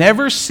 we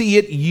never see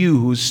it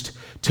used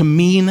to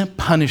mean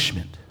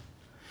punishment.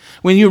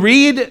 When you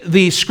read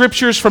the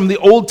Scriptures from the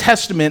Old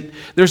Testament,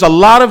 there's a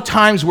lot of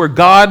times where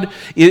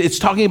it's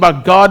talking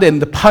about God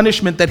and the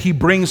punishment that he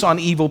brings on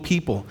evil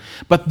people.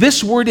 But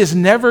this word is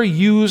never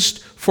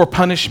used for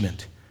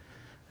punishment.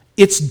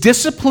 It's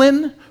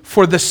discipline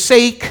for the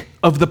sake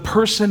of the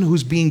person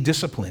who's being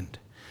disciplined.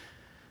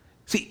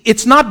 See,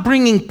 it's not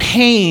bringing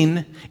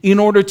pain in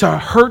order to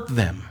hurt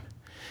them.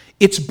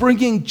 It's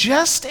bringing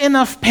just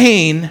enough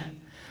pain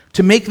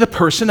to make the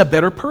person a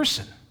better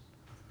person.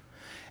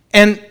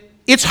 And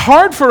it's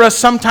hard for us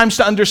sometimes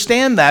to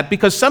understand that,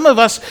 because some of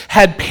us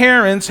had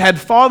parents, had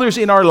fathers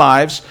in our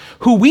lives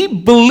who we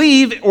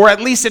believe, or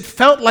at least it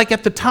felt like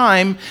at the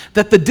time,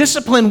 that the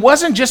discipline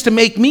wasn't just to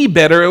make me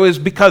better, it was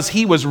because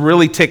he was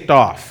really ticked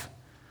off,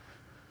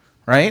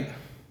 right?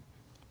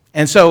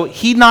 And so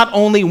he not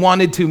only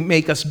wanted to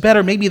make us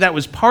better, maybe that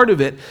was part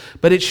of it,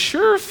 but it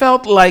sure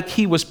felt like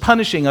he was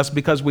punishing us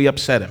because we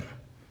upset him.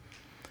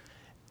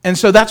 And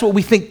so that's what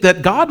we think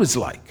that God was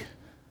like.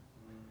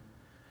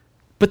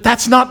 But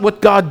that's not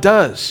what God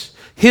does.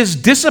 His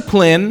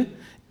discipline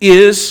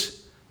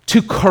is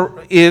to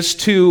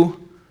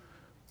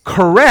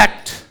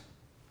correct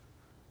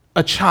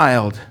a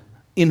child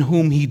in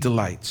whom he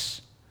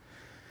delights.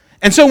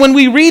 And so when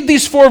we read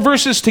these 4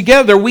 verses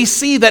together, we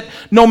see that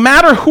no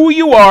matter who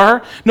you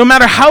are, no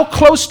matter how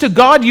close to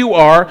God you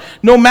are,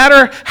 no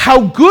matter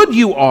how good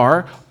you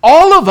are,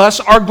 all of us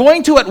are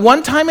going to, at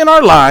one time in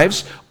our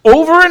lives,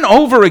 over and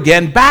over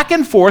again, back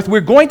and forth, we're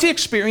going to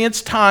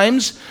experience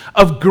times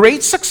of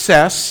great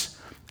success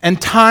and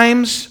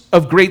times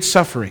of great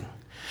suffering.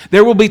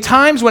 There will be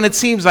times when it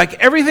seems like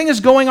everything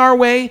is going our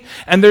way,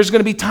 and there's going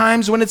to be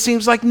times when it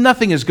seems like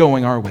nothing is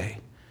going our way.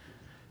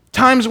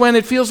 Times when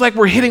it feels like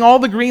we're hitting all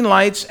the green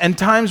lights, and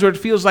times where it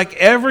feels like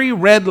every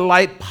red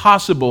light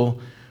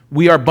possible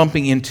we are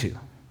bumping into.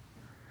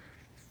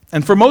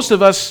 And for most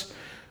of us,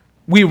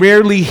 we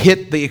rarely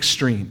hit the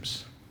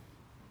extremes.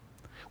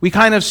 We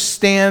kind of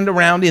stand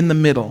around in the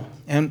middle,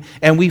 and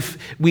we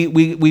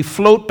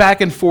float back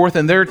and forth,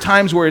 and there are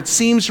times where it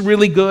seems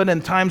really good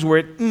and times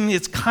where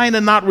it's kind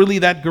of not really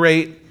that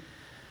great.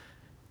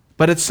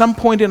 But at some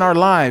point in our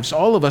lives,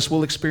 all of us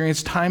will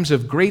experience times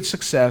of great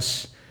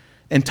success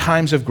and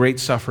times of great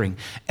suffering.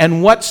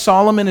 And what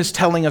Solomon is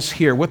telling us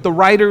here, what the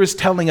writer is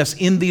telling us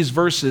in these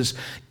verses,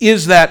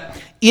 is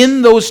that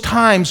in those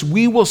times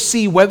we will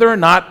see whether or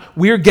not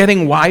we're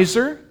getting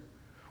wiser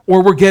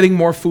or we're getting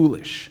more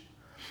foolish.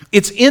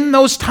 It's in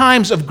those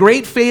times of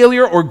great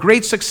failure or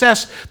great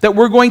success that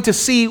we're going to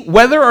see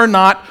whether or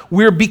not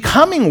we're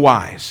becoming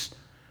wise,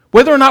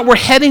 whether or not we're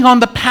heading on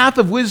the path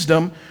of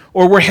wisdom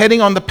or we're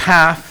heading on the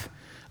path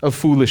of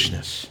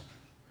foolishness.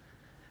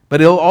 But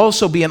it'll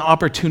also be an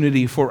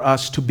opportunity for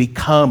us to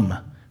become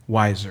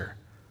wiser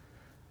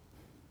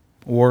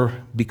or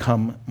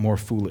become more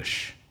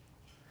foolish.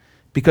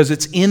 Because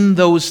it's in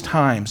those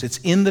times, it's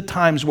in the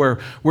times where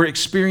we're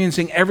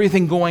experiencing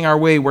everything going our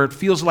way, where it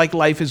feels like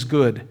life is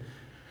good,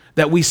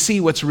 that we see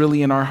what's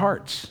really in our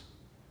hearts.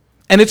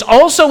 And it's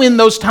also in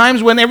those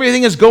times when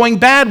everything is going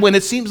bad, when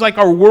it seems like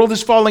our world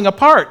is falling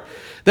apart,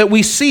 that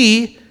we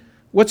see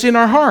what's in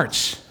our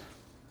hearts.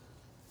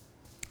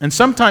 And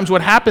sometimes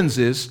what happens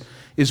is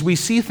we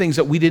see things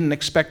that we didn't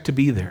expect to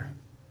be there.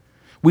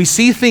 We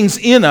see things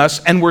in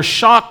us and we're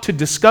shocked to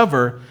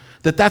discover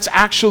that that's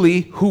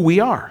actually who we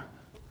are.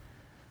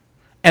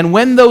 And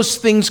when those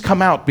things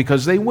come out,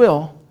 because they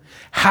will,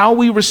 how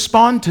we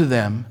respond to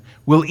them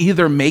will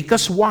either make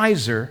us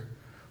wiser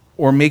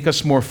or make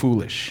us more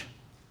foolish.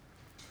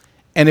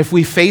 And if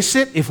we face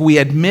it, if we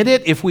admit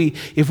it, if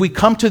we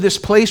come to this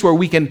place where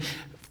we can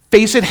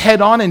face it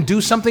head on and do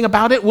something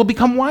about it, we'll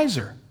become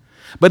wiser.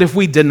 But if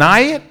we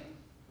deny it,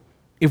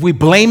 if we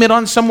blame it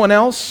on someone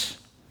else,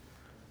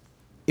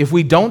 if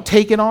we don't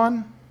take it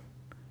on,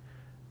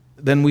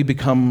 then we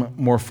become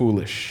more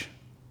foolish.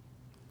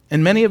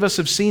 And many of us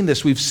have seen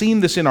this. We've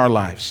seen this in our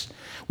lives.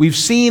 We've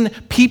seen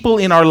people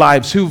in our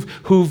lives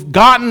who've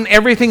gotten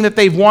everything that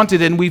they've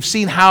wanted, and we've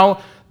seen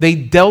how they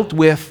dealt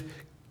with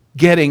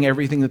getting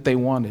everything that they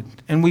wanted.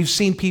 And we've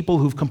seen people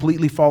who've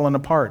completely fallen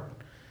apart,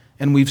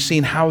 and we've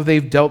seen how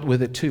they've dealt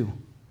with it too.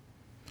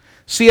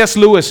 C.S.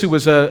 Lewis, who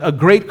was a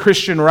great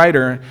Christian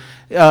writer,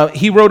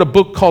 he wrote a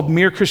book called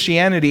Mere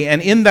Christianity,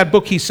 and in that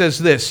book he says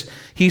this.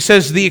 He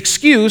says, "The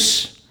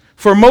excuse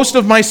for most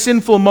of my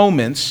sinful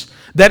moments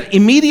that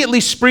immediately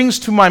springs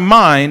to my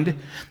mind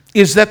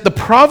is that the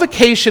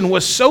provocation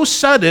was so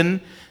sudden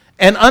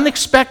and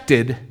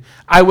unexpected,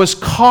 I was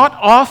caught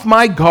off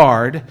my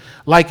guard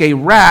like a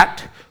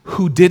rat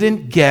who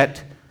didn't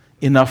get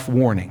enough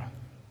warning.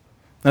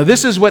 Now,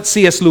 this is what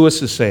C.S.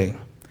 Lewis is saying.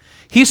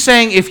 He's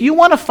saying if you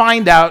want to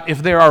find out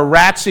if there are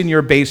rats in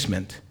your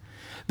basement,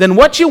 then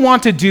what you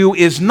want to do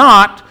is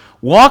not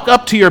walk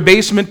up to your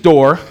basement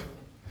door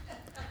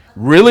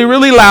really,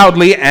 really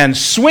loudly and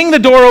swing the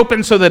door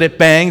open so that it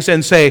bangs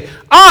and say,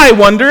 I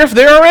wonder if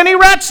there are any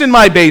rats in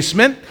my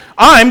basement.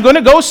 I'm going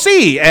to go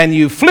see. And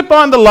you flip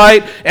on the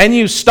light and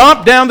you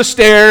stomp down the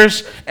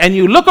stairs and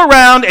you look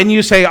around and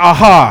you say,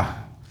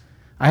 aha,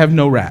 I have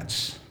no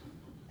rats.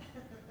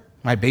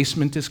 My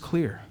basement is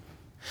clear.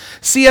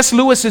 C.S.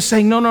 Lewis is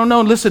saying,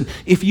 no, listen,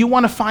 if you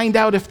want to find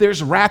out if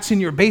there's rats in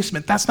your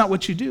basement, that's not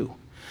what you do.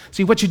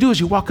 See, what you do is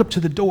you walk up to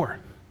the door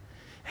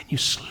and you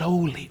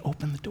slowly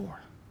open the door.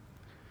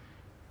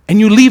 And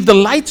you leave the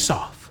lights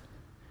off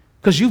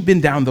because you've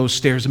been down those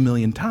stairs a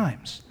million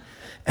times.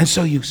 And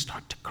so you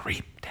start to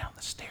creep down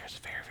the stairs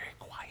very, very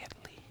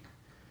quietly.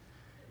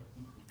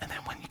 And then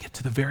when you get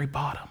to the very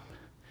bottom,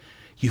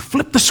 you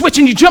flip the switch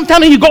and you jump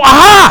down and you go,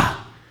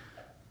 aha!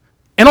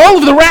 And all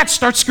of the rats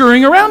start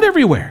scurrying around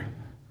everywhere.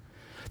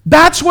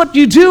 That's what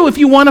you do if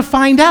you want to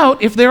find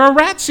out if there are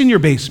rats in your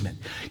basement.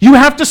 You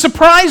have to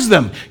surprise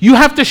them. You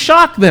have to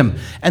shock them.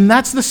 And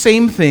that's the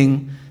same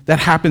thing that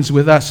happens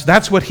with us.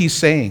 That's what he's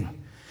saying.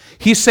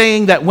 He's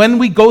saying that when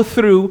we go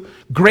through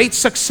great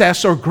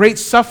success or great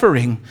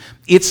suffering,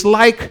 it's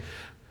like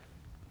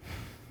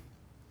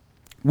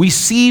we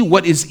see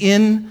what is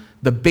in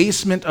the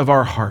basement of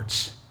our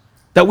hearts.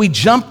 That we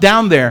jump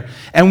down there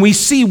and we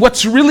see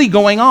what's really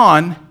going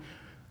on.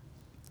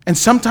 And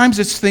sometimes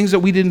it's things that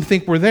we didn't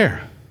think were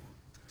there.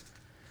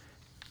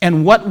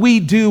 And what we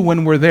do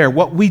when we're there,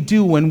 what we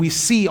do when we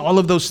see all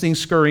of those things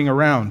scurrying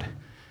around,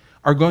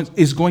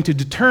 is going to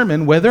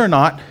determine whether or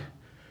not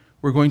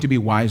we're going to be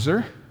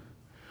wiser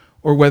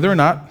or whether or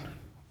not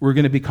we're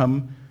going to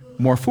become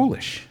more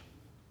foolish.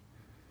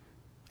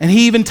 And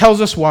he even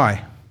tells us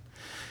why.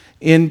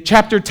 In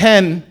chapter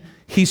 10,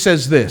 he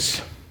says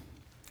this.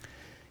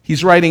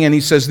 He's writing and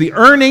he says, the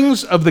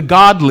earnings of the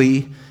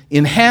godly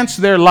enhance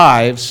their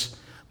lives,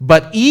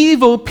 but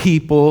evil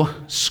people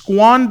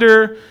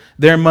squander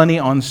their money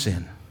on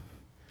sin.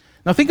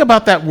 Now think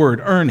about that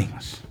word,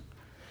 earnings.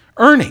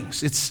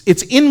 Earnings,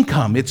 it's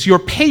income, it's your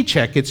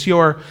paycheck, it's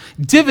your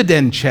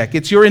dividend check,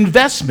 it's your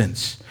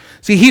investments.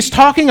 See, he's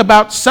talking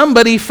about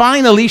somebody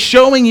finally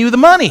showing you the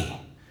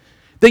money,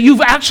 that you've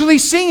actually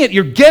seen it,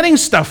 you're getting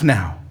stuff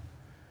now.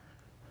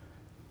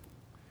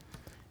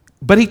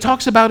 But he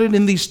talks about it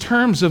in these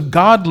terms of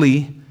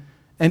godly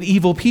and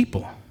evil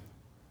people.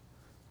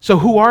 So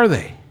who are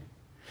they?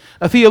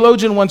 A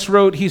theologian once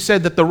wrote, he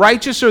said that the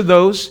righteous are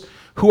those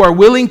who are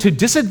willing to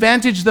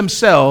disadvantage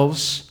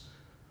themselves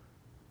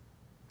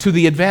to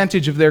the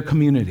advantage of their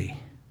community.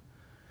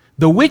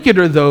 The wicked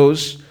are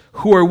those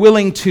who are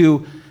willing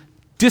to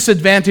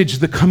disadvantage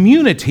the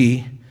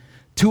community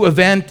to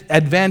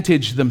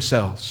advantage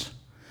themselves.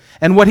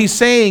 And what he's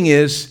saying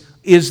is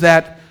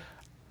that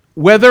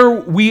whether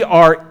we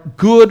are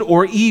good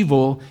or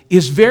evil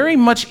is very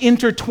much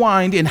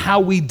intertwined in how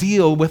we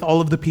deal with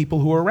all of the people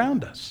who are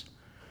around us.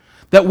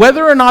 That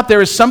whether or not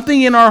there is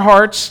something in our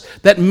hearts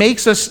that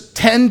makes us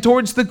tend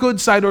towards the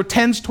good side or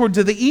tends towards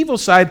the evil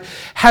side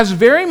has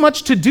very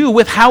much to do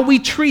with how we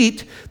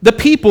treat the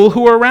people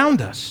who are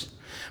around us.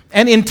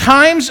 And in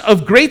times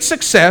of great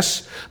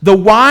success, the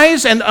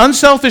wise and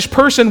unselfish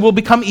person will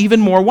become even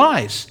more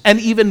wise and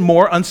even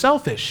more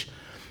unselfish.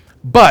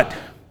 But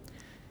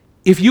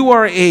if you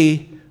are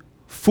a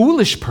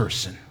foolish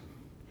person,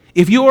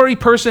 if you are a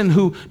person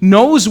who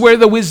knows where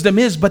the wisdom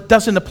is but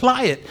doesn't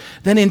apply it,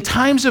 then in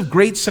times of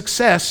great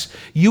success,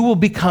 you will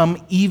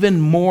become even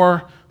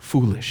more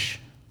foolish.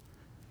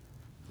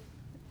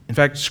 In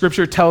fact,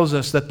 Scripture tells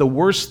us that the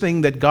worst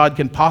thing that God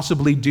can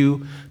possibly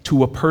do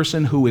to a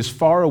person who is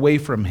far away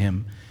from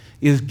Him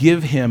is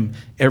give him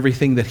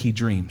everything that he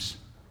dreams.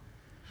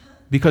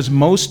 Because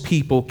most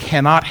people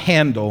cannot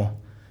handle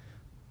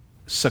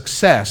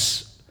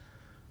success,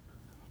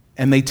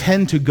 and they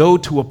tend to go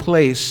to a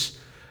place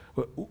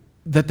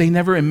that they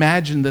never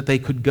imagined that they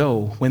could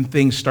go when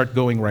things start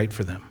going right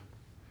for them.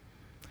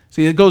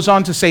 See, it goes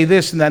on to say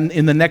this, and then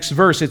in the next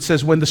verse it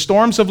says, when the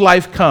storms of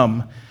life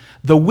come,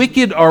 the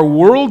wicked are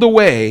whirled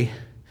away,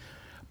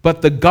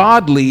 but the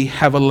godly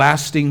have a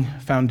lasting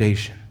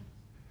foundation.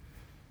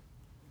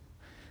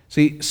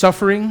 See,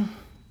 suffering,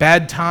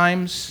 bad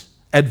times,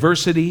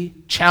 adversity,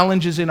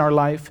 challenges in our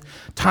life,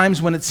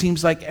 times when it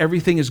seems like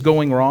everything is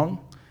going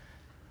wrong,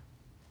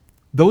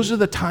 those are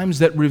the times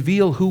that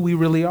reveal who we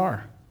really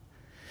are.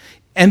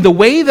 And the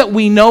way that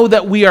we know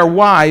that we are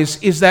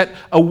wise is that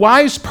a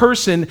wise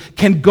person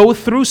can go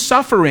through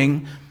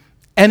suffering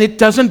and it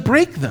doesn't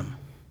break them.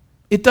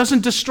 It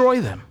doesn't destroy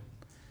them.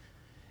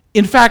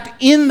 In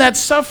fact, in that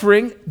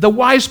suffering, the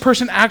wise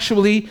person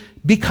actually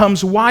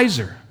becomes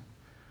wiser.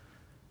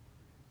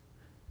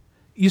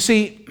 You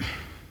see,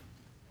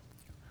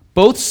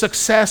 both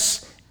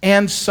success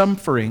and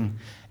suffering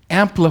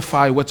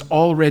amplify what's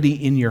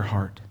already in your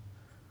heart.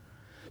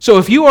 So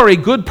if you are a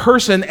good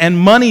person and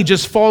money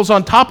just falls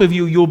on top of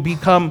you, you'll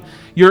become,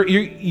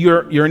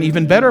 you're an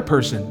even better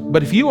person.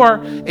 But if you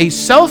are a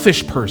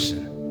selfish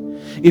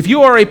person, if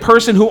you are a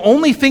person who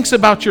only thinks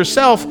about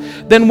yourself,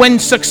 then when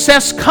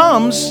success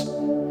comes,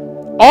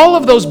 all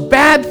of those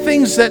bad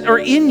things that are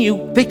in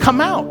you, they come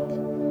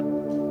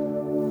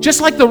out. Just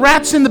like the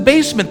rats in the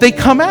basement, they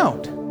come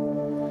out.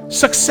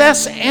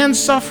 Success and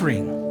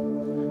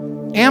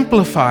suffering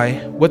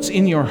amplify what's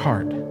in your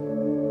heart.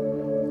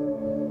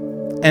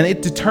 And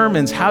it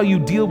determines how you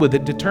deal with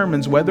it,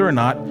 determines whether or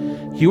not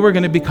you are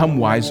going to become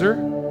wiser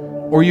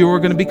or you are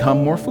going to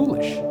become more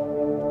foolish.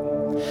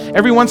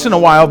 Every once in a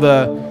while,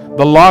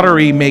 the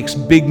lottery makes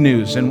big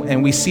news,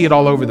 and we see it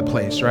all over the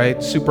place,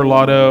 right? Super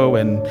Lotto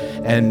and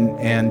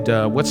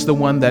what's the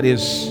one that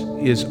is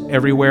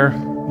everywhere,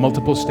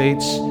 multiple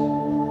states,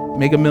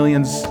 Mega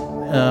Millions,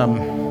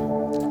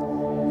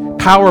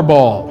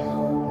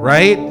 Powerball,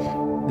 right?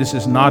 This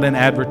is not an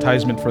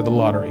advertisement for the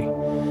lottery.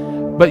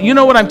 But you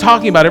know what I'm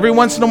talking about. Every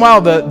once in a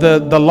while,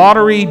 the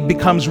lottery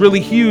becomes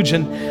really huge,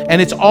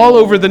 and it's all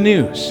over the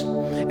news.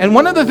 And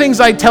one of the things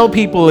I tell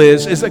people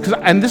is that,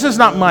 and this is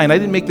not mine, I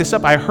didn't make this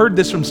up, I heard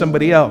this from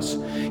somebody else.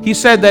 He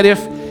said that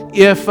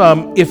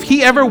if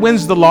he ever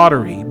wins the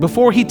lottery,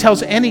 before he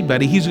tells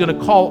anybody, he's going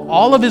to call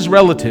all of his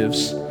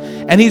relatives,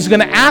 and he's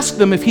going to ask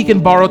them if he can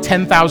borrow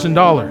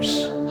 $10,000.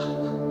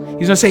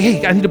 He's going to say,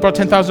 hey, I need to borrow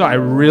 $10,000. I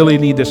really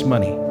need this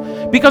money.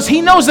 Because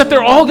he knows that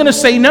they're all going to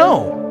say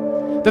no.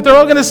 That they're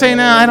all going to say,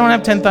 nah, I don't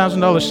have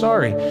 $10,000,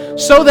 sorry.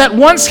 So that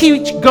once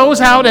he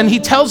goes out and he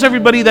tells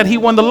everybody that he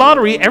won the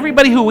lottery,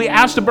 everybody who he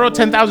asked to borrow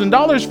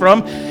 $10,000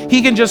 from,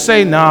 he can just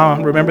say,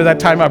 no, remember that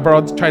time I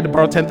tried to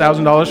borrow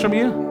 $10,000 from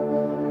you?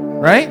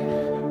 Right?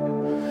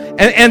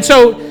 And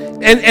so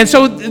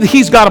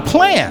he's got a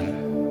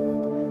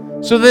plan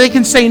so that they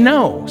can say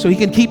no, so he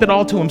can keep it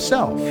all to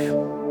himself.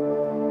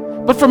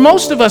 But for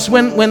most of us,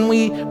 when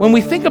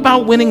we think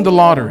about winning the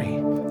lottery,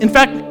 in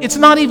fact, it's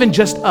not even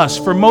just us,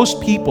 for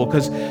most people,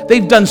 because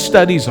they've done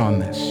studies on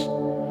this,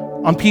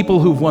 on people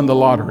who've won the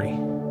lottery.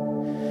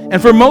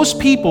 And for most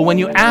people, when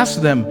you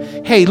ask them,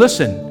 hey,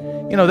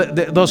 listen, you know,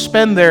 they'll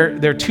spend their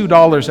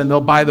 $2 and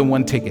they'll buy the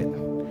one ticket.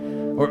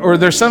 Or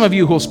there's some of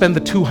you who'll spend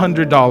the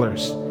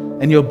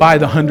 $200 and you'll buy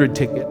the 100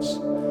 tickets.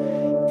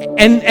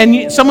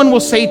 And someone will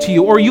say to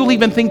you, or you'll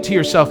even think to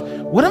yourself,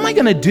 what am I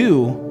going to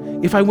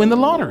do if I win the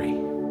lottery?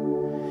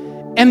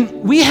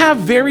 And we have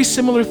very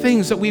similar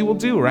things that we will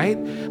do, right?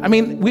 I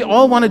mean, we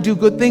all want to do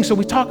good things, so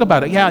we talk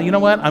about it. Yeah, you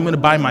know what? I'm going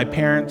to buy my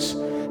parents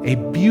a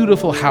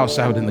beautiful house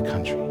out in the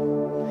country.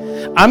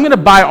 I'm going to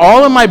buy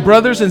all of my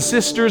brothers and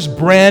sisters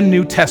brand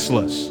new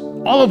Teslas,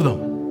 all of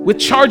them, with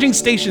charging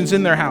stations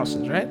in their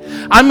houses, right?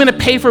 I'm going to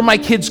pay for my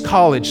kids'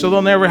 college so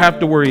they'll never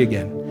have to worry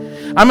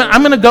again. I'm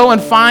going to go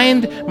and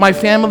find my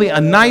family a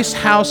nice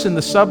house in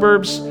the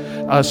suburbs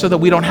so that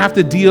we don't have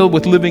to deal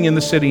with living in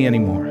the city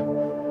anymore.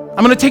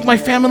 I'm going to take my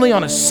family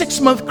on a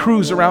 6-month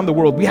cruise around the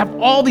world. We have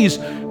all these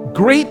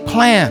great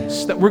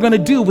plans that we're going to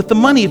do with the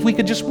money if we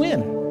could just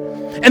win.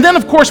 And then,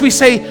 of course, we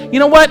say, you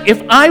know what?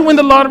 If I win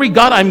the lottery,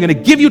 God, I'm going to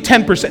give you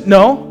 10%.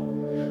 No,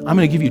 I'm going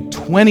to give you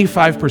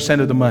 25%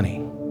 of the money.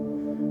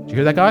 Did you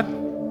hear that, God?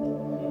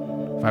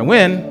 If I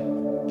win,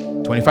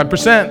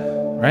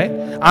 25%, right?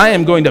 I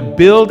am going to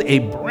build a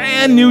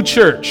brand new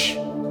church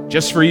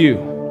just for you.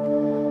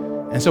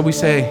 And so we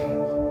say,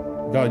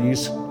 God, you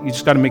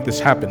just got to make this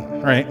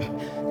happen, right?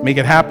 Make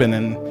it happen,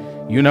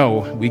 and you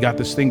know we got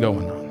this thing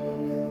going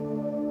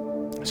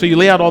on. So you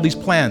lay out all these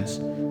plans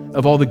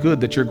of all the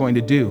good that you're going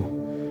to do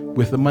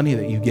with the money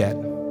that you get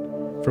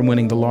from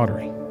winning the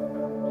lottery.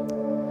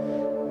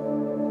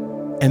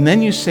 And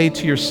then you say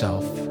to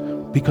yourself,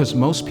 because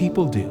most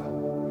people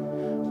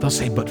do, they'll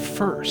say, but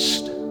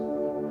first,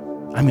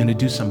 I'm going to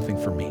do something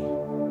for me.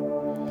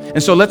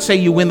 And so let's say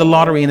you win the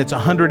lottery and it's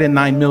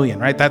 109 million,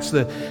 right? That's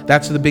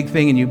the big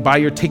thing, and you buy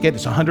your ticket,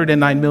 it's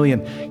 109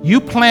 million.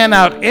 You plan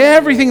out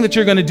everything that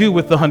you're going to do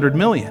with the 100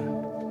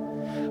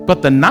 million.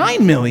 But the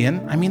 9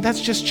 million, I mean, that's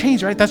just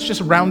change, right? That's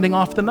just rounding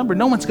off the number.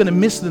 No one's going to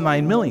miss the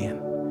 9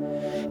 million.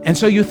 And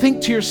so you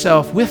think to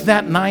yourself, with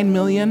that 9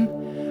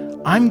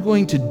 million, I'm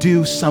going to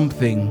do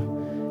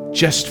something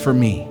just for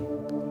me.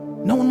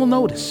 No one will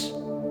notice.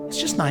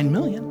 It's just 9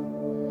 million.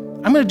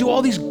 I'm going to do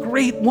all these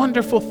great,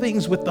 wonderful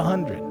things with the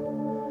 100.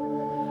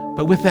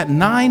 But with that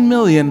 9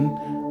 million,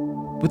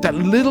 with that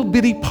little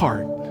bitty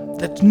part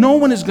that no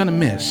one is going to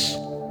miss,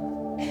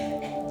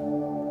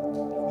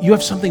 you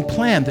have something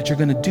planned that you're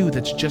going to do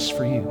that's just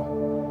for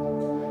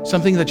you.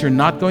 Something that you're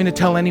not going to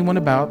tell anyone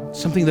about,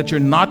 something that you're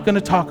not going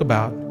to talk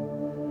about,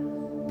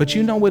 but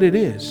you know what it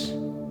is.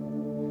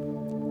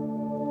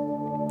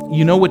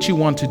 You know what you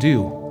want to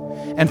do.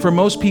 And for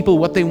most people,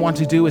 what they want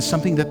to do is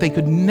something that they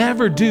could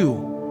never do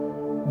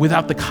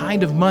without the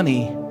kind of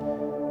money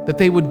that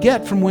they would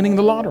get from winning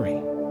the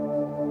lottery.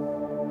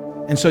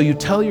 And so you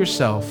tell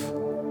yourself,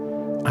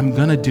 I'm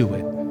going to do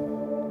it.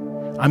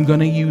 I'm going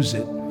to use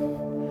it.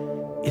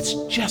 It's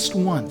just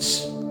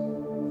once.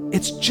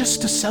 It's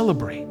just to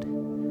celebrate.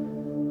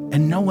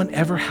 And no one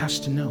ever has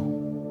to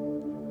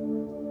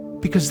know.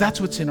 Because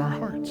that's what's in our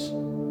hearts.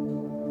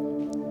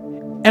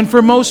 And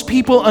for most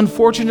people,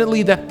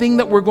 unfortunately, that thing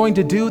that we're going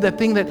to do, that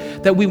thing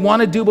that we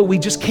want to do, but we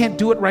just can't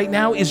do it right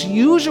now, is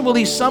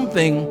usually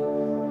something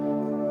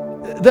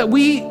that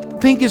we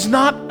think is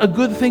not a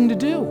good thing to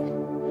do.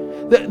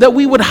 That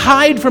we would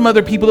hide from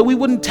other people, that we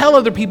wouldn't tell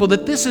other people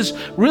that this is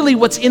really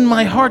what's in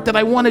my heart that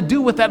I want to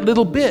do with that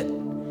little bit.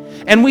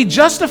 And we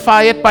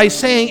justify it by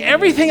saying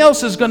everything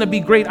else is going to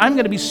be great. I'm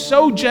going to be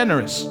so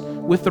generous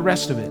with the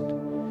rest of it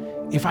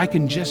if I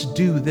can just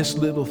do this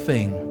little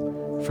thing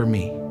for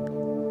me.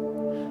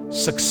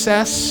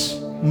 Success,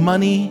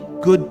 money,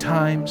 good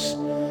times,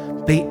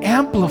 they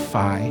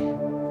amplify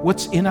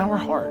what's in our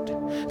heart.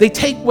 They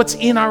take what's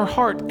in our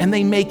heart and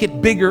they make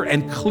it bigger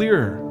and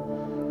clearer.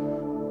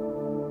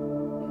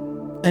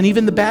 And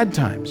even the bad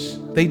times,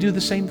 they do the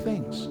same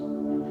things.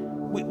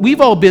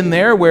 We've all been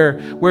there where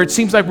it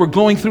seems like we're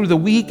going through the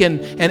week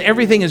and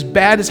everything is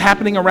bad is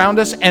happening around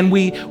us, and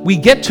we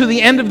get to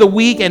the end of the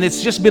week and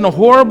it's just been a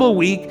horrible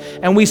week,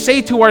 and we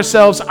say to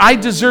ourselves, I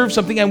deserve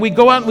something, and we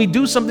go out and we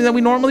do something that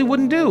we normally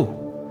wouldn't do.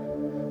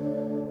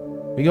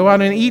 We go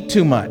out and eat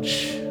too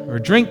much, or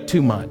drink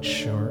too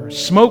much, or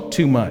smoke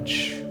too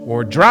much,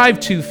 or drive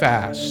too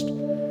fast,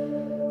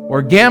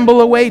 or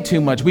gamble away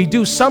too much. We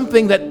do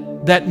something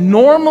that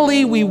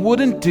normally we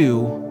wouldn't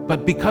do,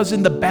 but because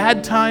in the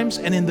bad times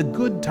and in the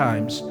good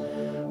times,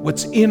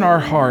 what's in our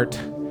heart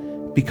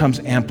becomes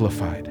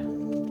amplified.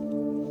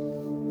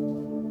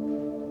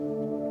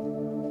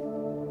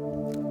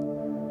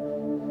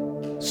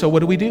 So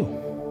what do?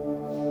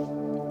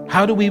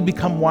 How do we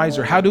become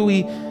wiser? How do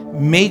we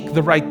make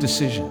the right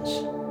decisions?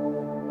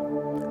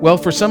 Well,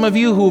 for some of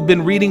you who have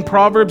been reading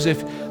Proverbs,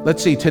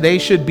 let's see, today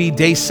should be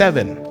day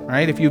 7,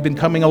 right? If you've been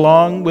coming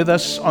along with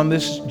us on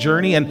this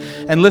journey, and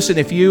listen,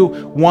 if you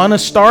want to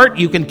start,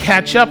 you can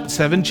catch up.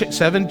 7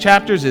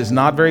 chapters is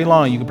not very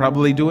long. You can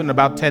probably do it in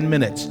about 10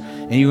 minutes.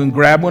 And you can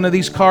grab one of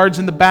these cards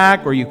in the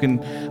back, or you can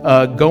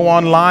go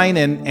online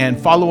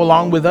and follow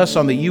along with us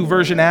on the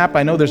YouVersion app.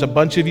 I know there's a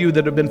bunch of you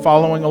that have been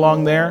following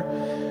along there.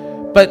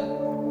 But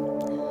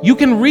you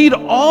can read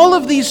all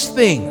of these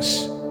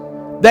things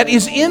that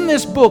is in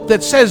this book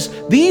that says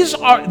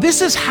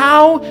this is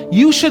how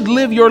you should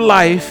live your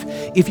life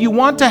if you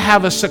want to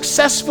have a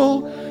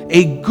successful,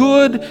 a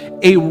good,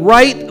 a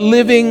right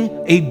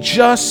living, a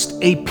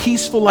just, a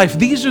peaceful life.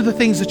 These are the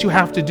things that you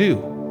have to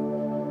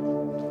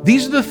do.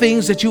 These are the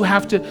things that you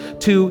have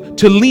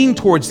to lean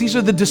towards. These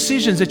are the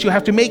decisions that you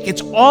have to make.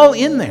 It's all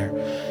in there.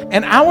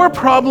 And our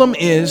problem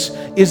is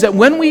that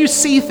when we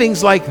see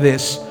things like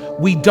this,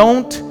 we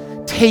don't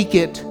take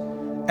it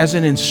as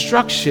an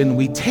instruction,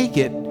 we take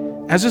it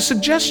as a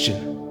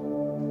suggestion.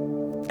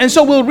 And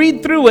so we'll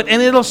read through it and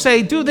it'll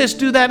say, do this,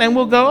 do that, and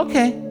we'll go,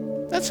 okay,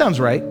 that sounds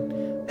right.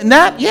 And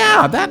that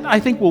I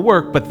think will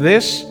work, but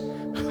this,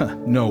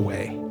 no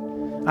way.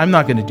 I'm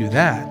not going to do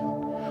that.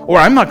 Or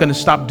I'm not going to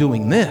stop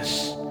doing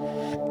this.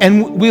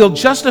 And we'll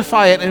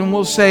justify it and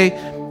we'll say,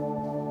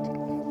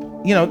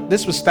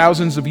 this was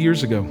thousands of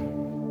years ago.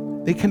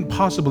 They couldn't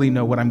possibly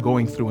know what I'm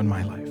going through in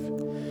my life.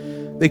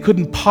 They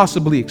couldn't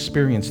possibly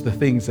experience the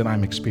things that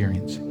I'm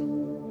experiencing.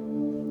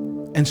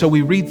 And so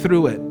we read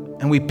through it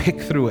and we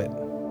pick through it.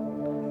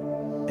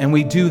 And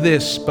we do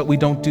this, but we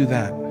don't do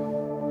that.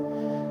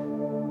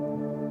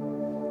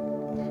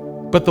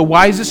 But the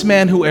wisest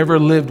man who ever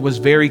lived was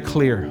very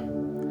clear.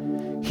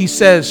 He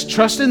says,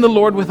 trust in the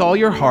Lord with all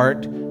your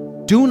heart.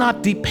 Do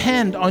not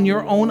depend on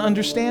your own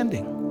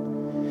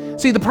understanding.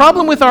 See, the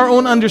problem with our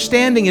own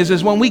understanding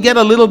is when we get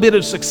a little bit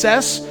of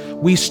success,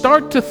 we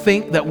start to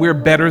think that we're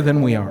better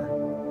than we are.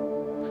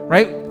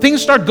 Right?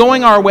 Things start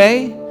going our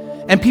way,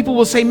 and people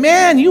will say,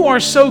 man, you are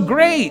so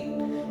great.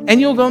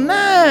 And you'll go,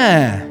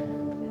 nah.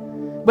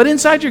 But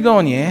inside you're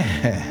going,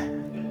 yeah.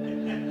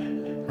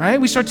 Right?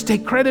 We start to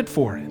take credit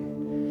for it.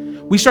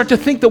 We start to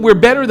think that we're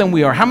better than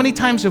we are. How many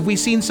times have we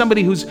seen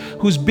somebody who's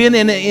been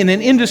in an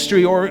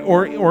industry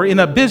or in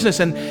a business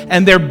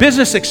and their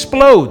business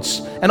explodes,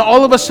 and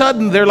all of a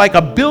sudden they're like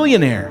a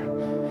billionaire,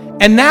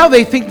 and now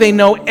they think they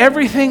know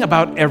everything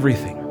about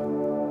everything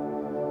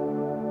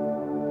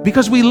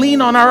because we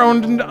lean on our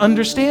own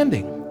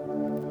understanding.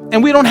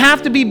 And we don't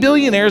have to be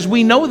billionaires.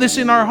 We know this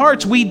in our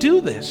hearts. We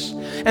do this.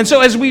 And so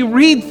as we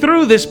read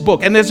through this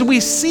book and as we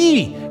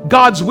see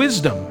God's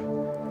wisdom,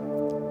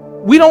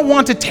 we don't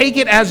want to take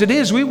it as it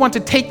is. We want to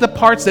take the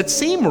parts that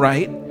seem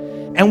right,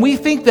 and we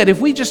think that if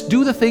we just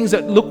do the things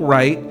that look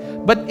right,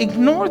 but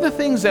ignore the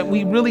things that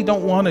we really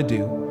don't want to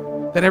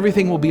do, that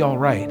everything will be all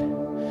right.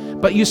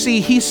 But you see,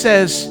 he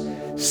says,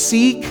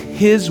 seek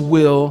his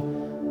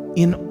will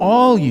in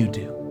all you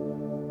do.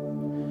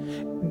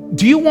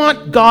 Do you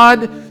want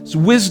God's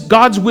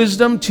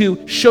wisdom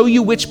to show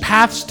you which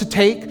paths to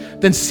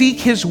take? Then seek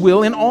his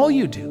will in all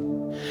you do.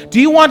 Do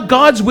you want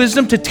God's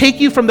wisdom to take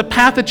you from the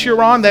path that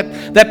you're on,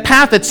 that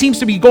path that seems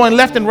to be going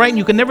left and right and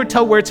you can never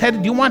tell where it's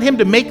headed? Do you want him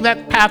to make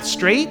that path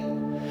straight?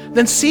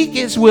 Then seek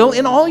his will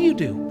in all you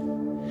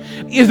do.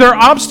 Is there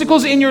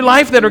obstacles in your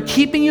life that are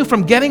keeping you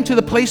from getting to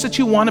the place that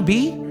you want to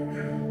be?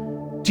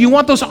 Do you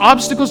want those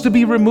obstacles to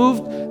be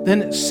removed?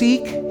 Then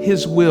seek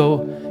his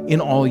will in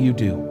all you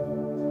do.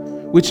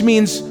 which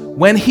means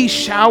when he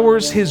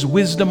showers his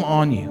wisdom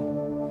on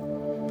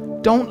you,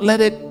 don't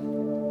let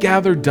it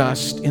gather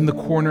dust in the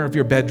corner of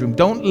your bedroom.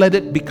 Don't let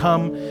it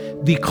become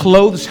the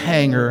clothes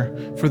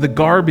hanger for the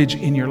garbage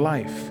in your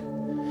life.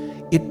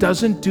 It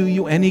doesn't do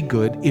you any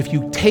good if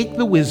you take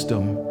the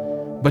wisdom,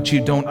 but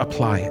you don't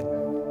apply it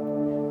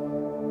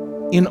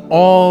in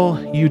all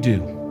you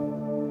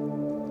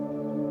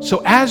do.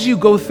 So as you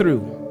go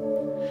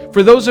through,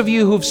 for those of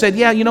you who've said,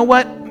 yeah, you know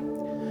what?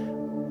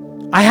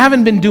 I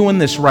haven't been doing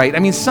this right. I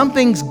mean,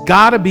 something's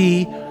got to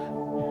be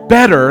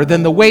better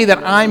than the way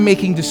that I'm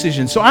making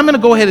decisions. So I'm going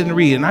to go ahead and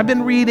read. And I've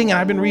been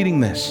reading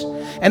this.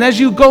 And as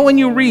you go and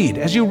you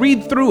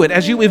read through it,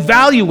 as you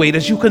evaluate,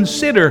 as you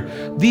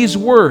consider these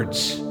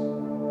words,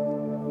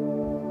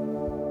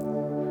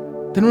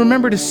 then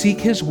remember to seek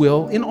his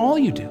will in all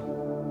you do.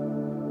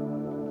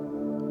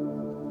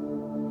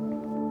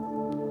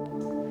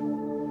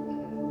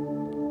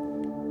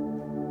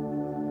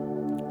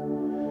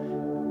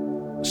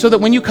 So that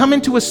when you come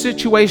into a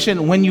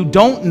situation when you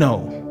don't know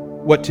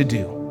what to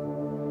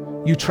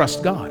do, you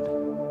trust God.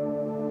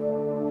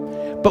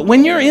 But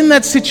when you're in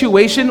that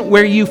situation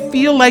where you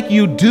feel like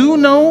you do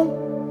know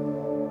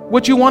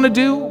what you want to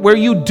do, where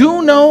you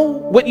do know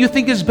what you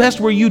think is best,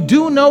 where you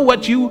do know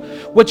what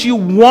you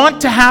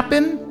want to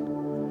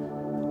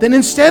happen, then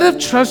instead of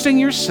trusting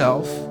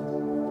yourself,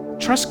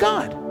 trust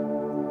God.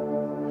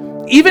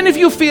 Even if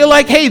you feel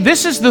like, hey,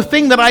 this is the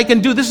thing that I can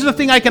do, this is the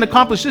thing I can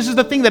accomplish, this is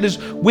the thing that is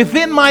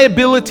within my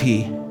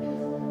ability,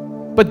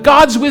 but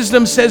God's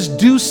wisdom says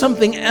do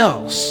something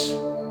else,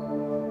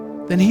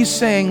 then he's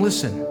saying,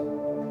 listen,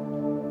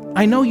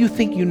 I know you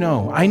think you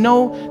know. I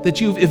know that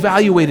you've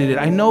evaluated it.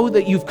 I know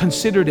that you've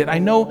considered it. I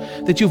know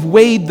that you've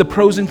weighed the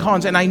pros and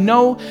cons. And I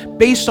know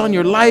based on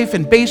your life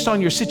and based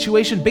on your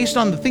situation, based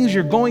on the things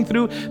you're going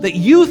through, that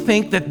you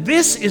think that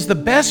this is the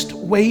best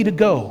way to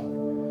go.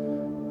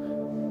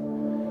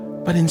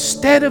 But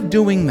instead of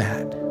doing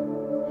that,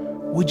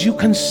 would you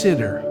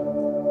consider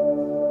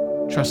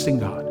trusting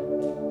God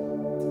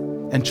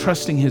and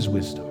trusting his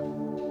wisdom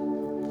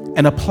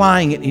and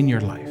applying it in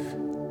your life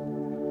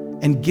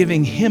and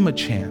giving him a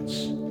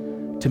chance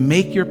to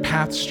make your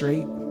path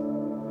straight,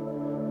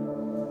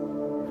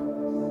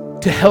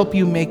 to help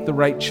you make the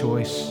right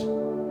choice,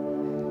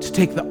 to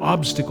take the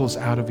obstacles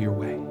out of your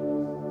way?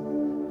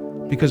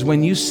 Because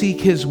when you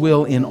seek his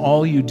will in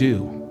all you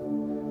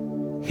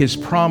do, his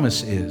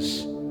promise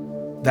is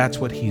that's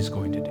what he's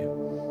going to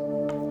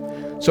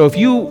do. So if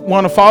you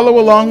want to follow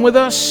along with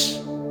us,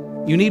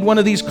 you need one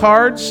of these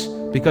cards,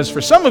 because for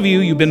some of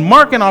you, you've been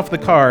marking off the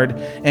card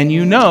and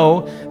you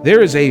know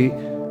there is I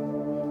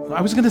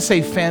was going to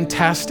say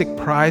fantastic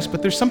prize,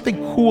 but there's something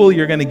cool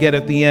you're going to get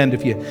at the end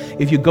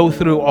if you go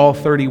through all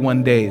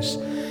 31 days.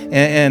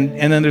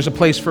 And then there's a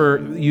place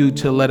for you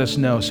to let us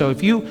know. So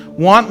if you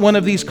want one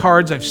of these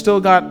cards, I've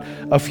still got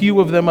a few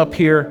of them up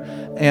here,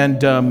 and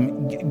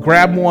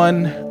grab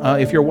one.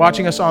 If you're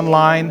watching us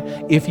online,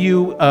 if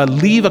you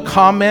leave a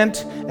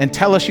comment and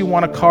tell us you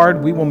want a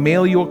card, we will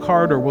mail you a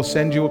card or we'll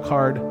send you a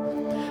card.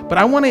 But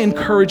I want to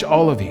encourage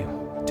all of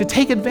you to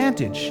take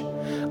advantage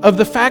of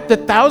the fact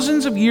that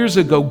thousands of years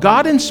ago,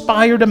 God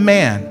inspired a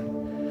man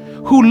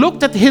who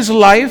looked at his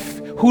life,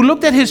 who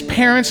looked at his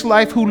parents'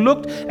 life, who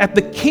looked at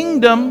the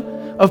kingdom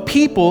of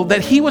people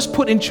that he was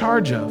put in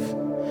charge of.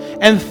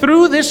 And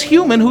through this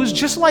human, who's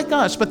just like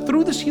us, but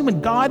through this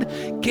human, God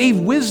gave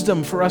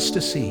wisdom for us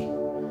to see.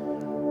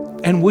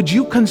 And would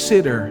you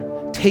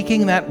consider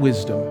taking that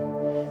wisdom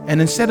and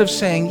instead of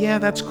saying, yeah,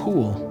 that's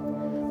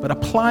cool, but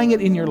applying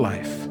it in your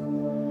life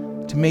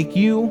to make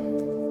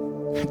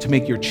you, to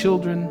make your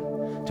children,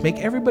 to make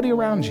everybody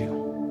around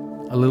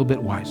you a little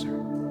bit wiser?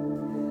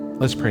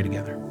 Let's pray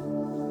together.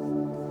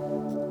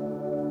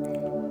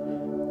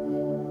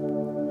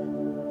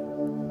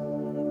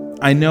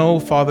 I know,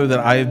 Father, that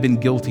I have been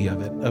guilty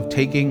of it, of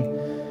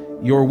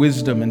taking your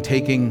wisdom and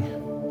taking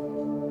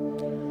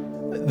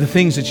the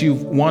things that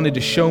you've wanted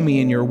to show me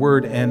in your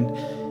word and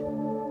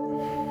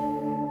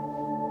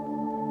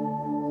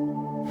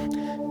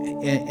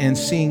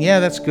seeing, yeah,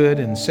 that's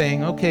good, and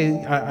saying,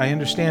 okay, I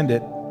understand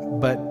it,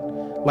 but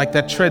like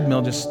that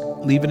treadmill, just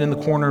leave it in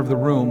the corner of the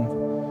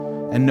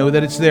room and know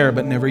that it's there,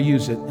 but never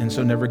use it, and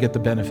so never get the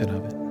benefit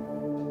of it.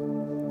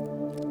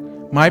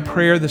 My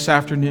prayer this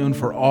afternoon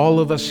for all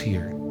of us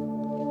here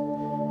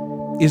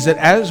is that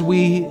as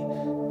we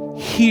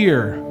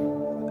hear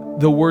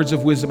the words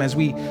of wisdom, as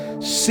we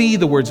see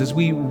the words, as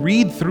we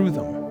read through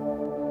them,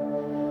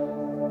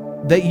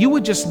 that you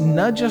would just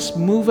nudge us,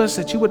 move us,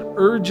 that you would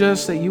urge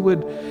us, that you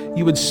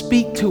would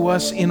speak to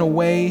us in a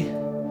way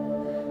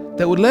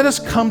that would let us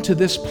come to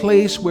this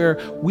place where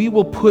we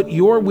will put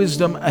your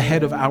wisdom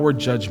ahead of our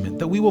judgment,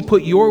 that we will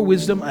put your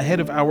wisdom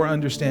ahead of our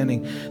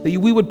understanding, that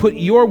we would put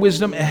your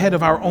wisdom ahead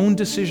of our own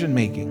decision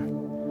making,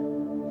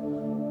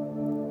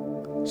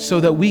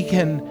 so that we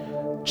can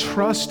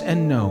trust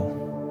and know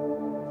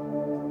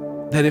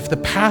that if the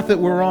path that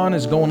we're on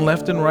is going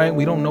left and right,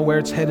 we don't know where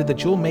it's headed,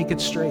 that you'll make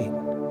it straight.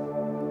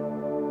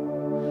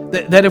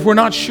 That if we're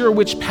not sure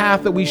which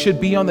path that we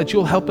should be on, that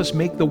you'll help us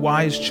make the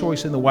wise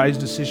choice and the wise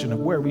decision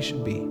of where we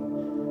should be.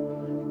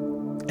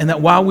 And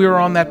that while we are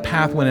on that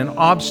path, when an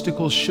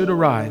obstacle should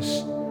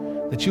arise,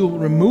 that you will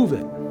remove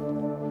it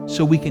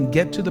so we can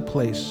get to the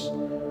place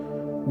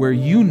where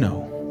you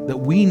know that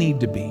we need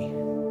to be.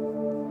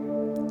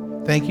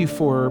 Thank you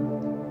for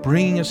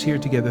bringing us here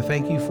together.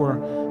 Thank you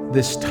for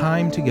this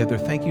time together.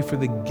 Thank you for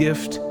the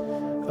gift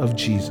of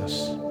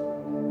Jesus.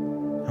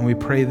 And we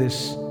pray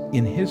this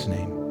in his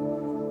name.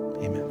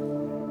 Amen.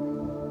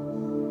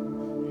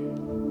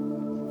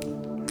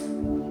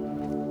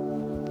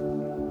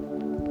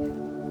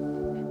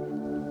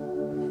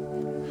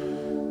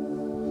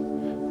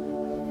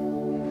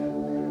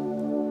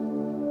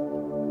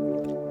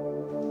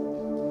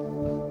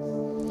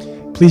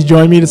 Please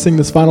join me to sing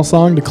this final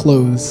song to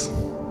close.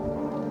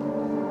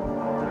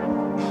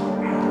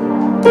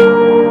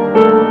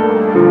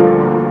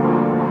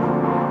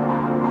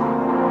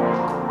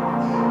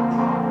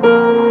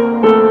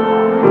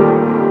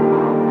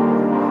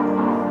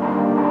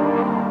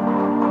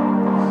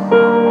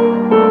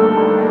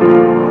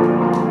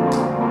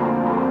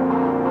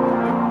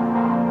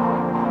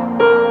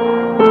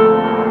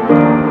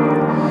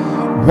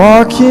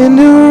 Walking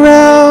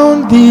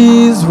around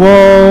these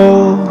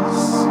walls,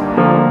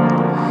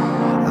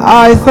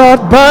 I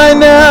thought by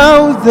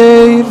now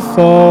they'd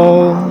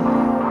fall,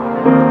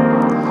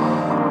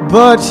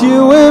 but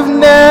you have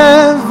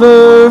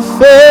never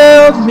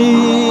failed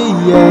me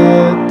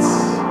yet.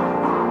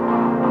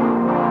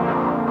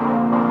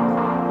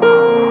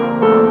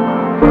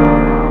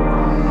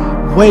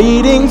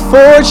 Waiting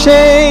for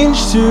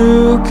change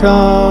to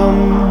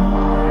come,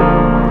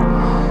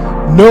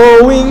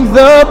 knowing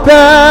the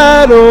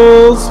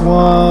battle's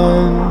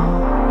won.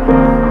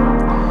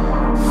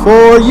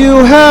 For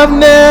you have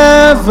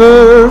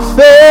never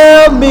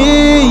failed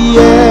me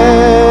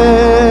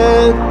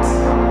yet.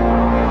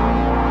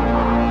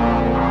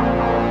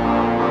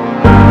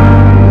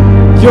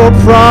 Your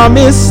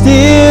promise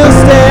still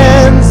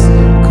stands.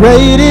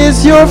 Great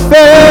is your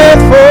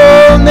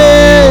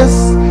faithfulness,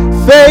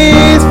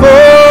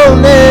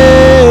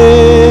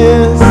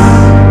 faithfulness.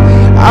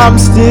 I'm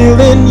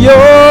still in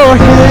your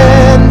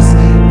hands.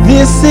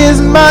 This is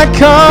my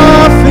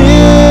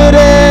confidence.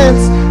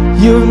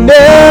 You've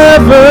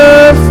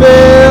never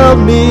failed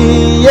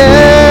me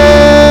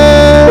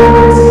yet.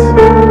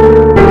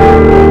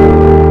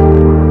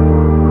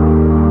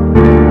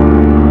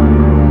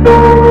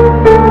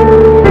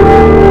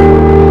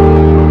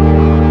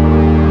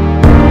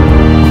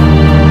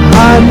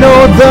 I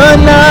know the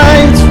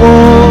night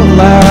won't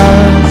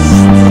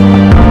last.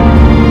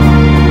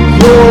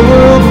 Your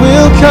word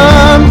will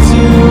come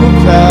to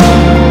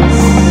pass.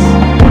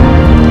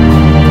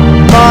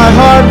 My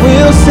heart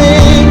will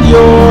sing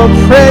your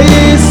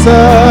praise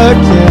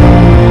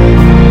again.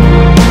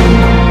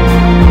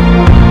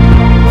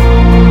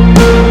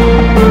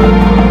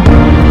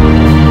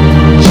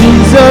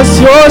 Jesus,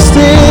 you're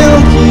still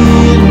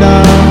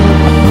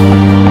enough.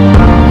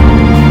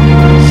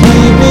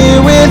 Keep me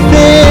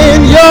within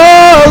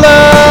your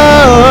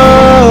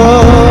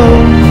love.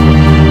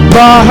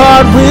 My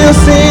heart will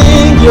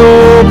sing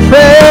your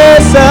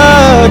praise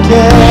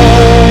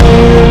again.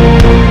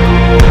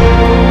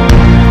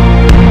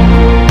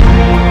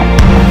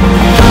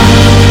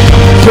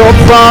 Your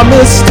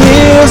promise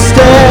still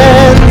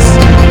stands.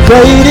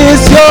 Great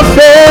is your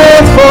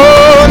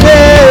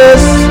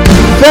faithfulness,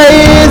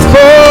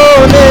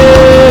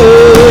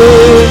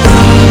 faithfulness.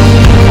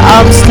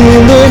 I'm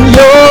still in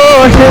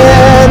your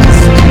hands.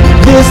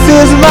 This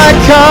is my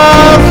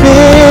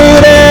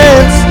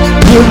confidence.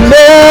 You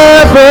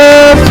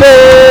never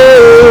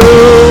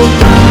fail.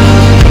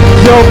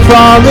 Your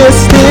promise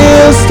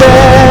still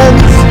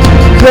stands.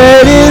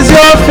 Great is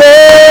your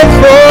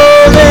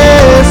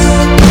faithfulness,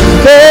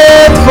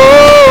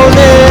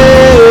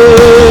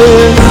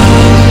 faithfulness.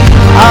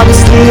 I'm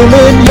still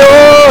in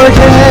your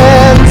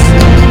hands.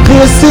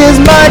 This is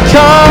my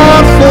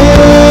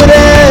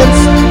confidence.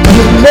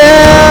 You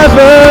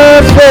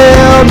never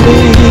failed me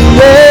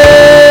yet.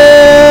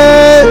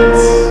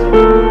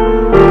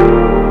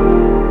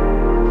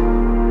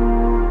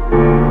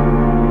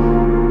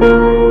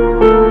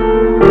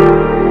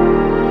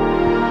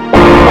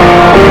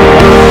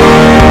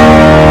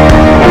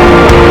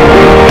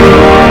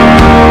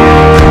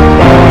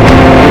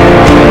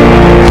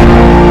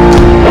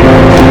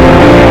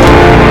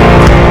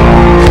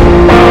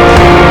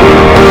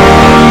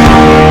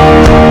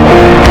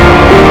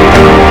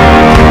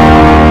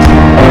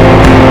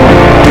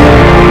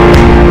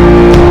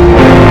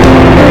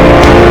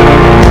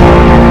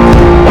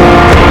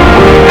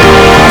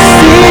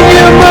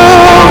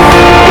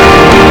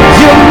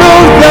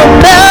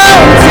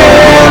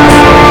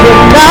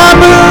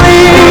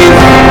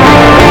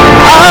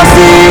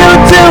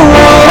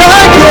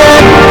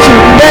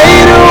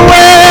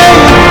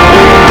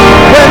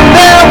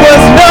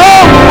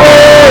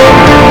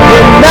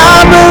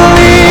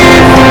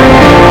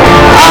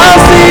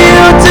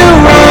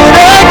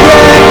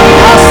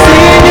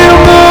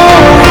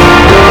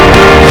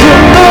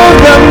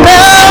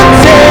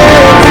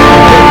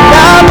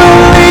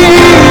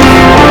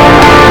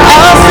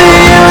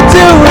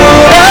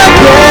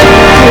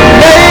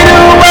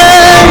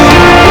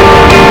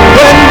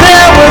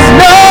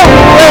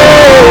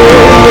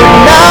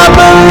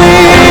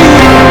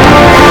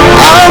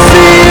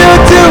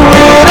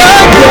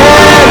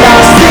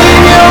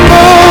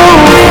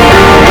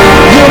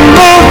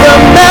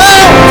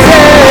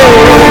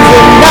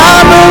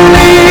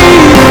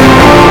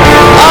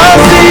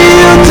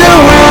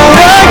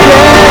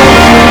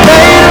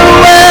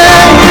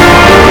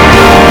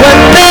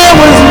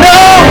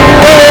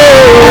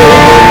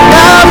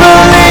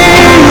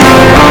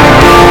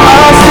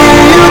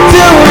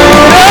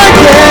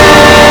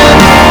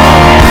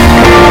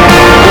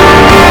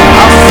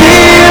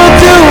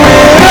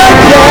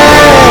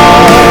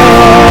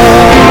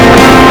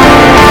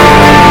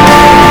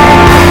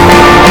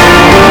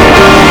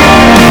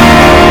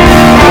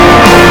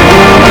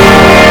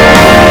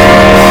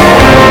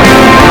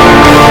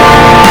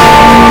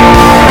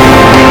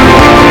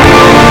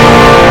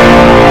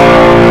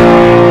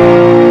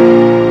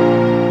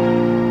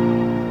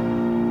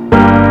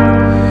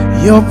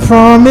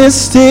 promise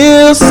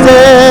still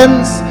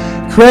stands.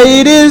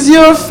 Great is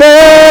your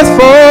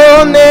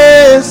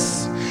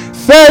faithfulness,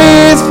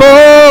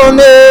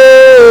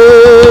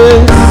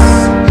 faithfulness.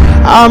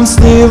 I'm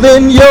still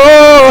in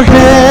your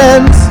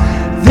hands.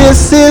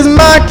 This is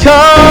my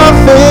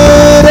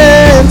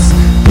confidence.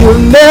 You'll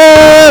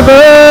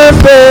never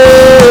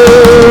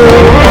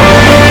fail.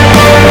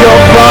 Your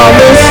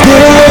promise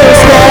still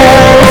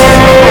stands.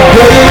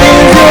 Great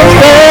is your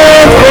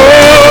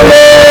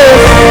faithfulness,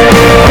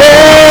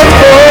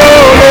 faithfulness.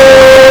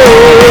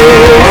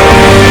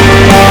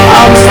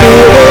 I'm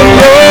still in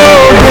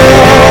your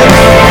hands.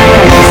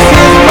 This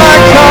is my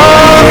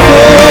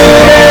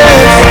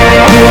confidence.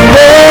 You'll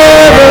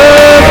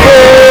never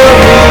fail me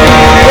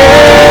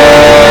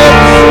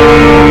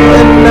yet,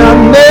 and I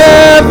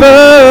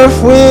never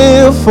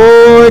will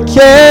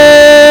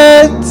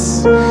forget.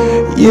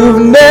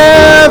 You've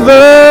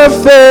never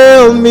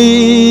failed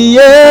me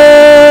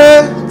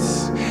yet,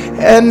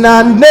 and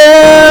I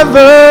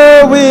never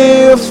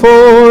will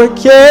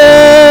forget.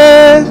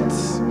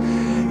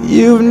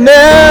 You've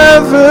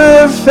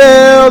never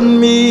failed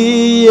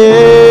me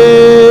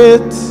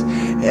yet,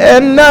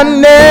 and I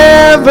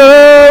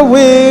never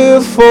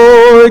will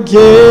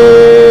forget.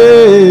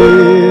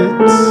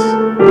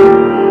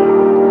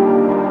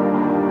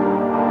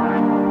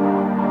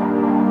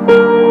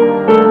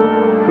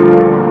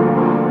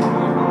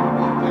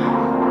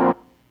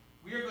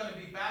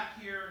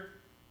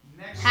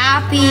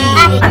 Happy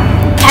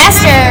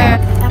Pastor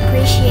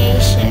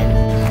Appreciation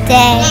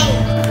Day.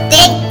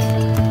 Thank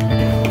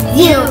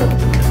you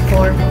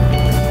for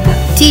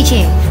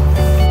teaching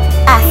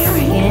us,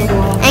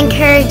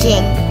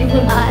 encouraging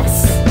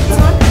us,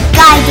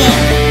 guiding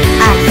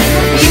us,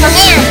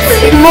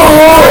 and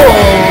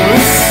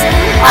most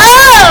us.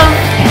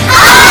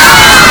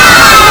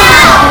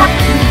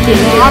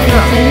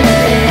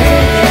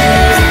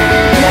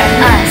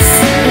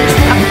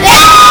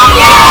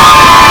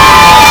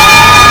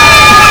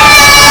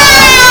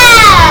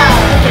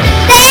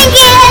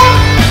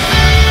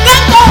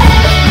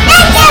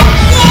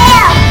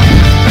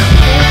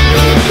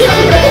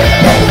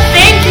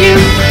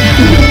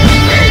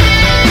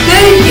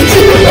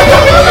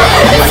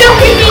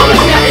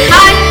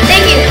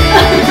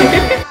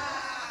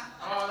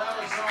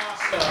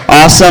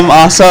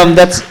 Awesome.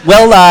 That's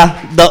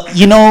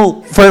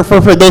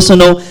for those who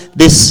know,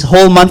 this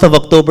whole month of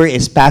October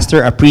is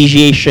Pastor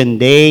Appreciation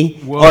Day.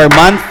 Whoa. Or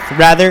month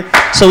rather.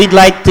 So we'd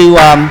like to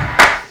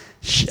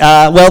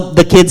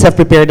the kids have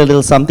prepared a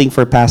little something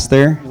for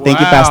Pastor. Thank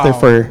you, Pastor,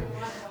 for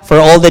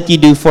all that you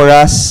do for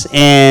us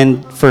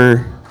and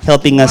for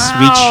helping us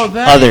reach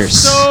others.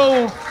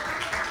 So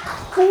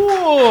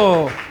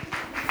cool.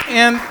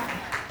 And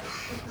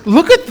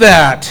look at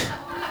that.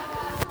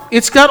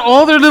 It's got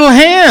all their little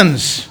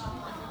hands.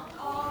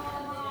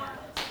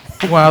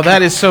 Wow,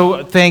 that is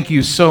so, thank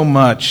you so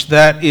much.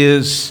 That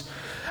is,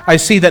 I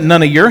see that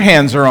none of your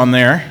hands are on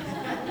there.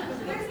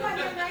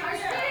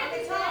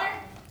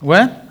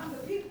 What?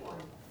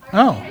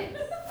 Oh.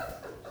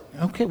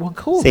 Okay, well,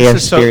 cool. Say our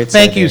spirits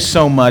thank are you there.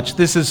 so much.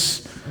 That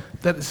is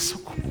so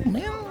cool,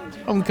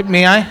 man.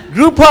 May I?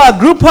 Group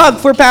hug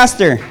for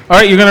Pastor. All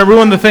right, you're going to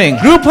ruin the thing.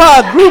 Group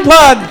hug.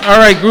 All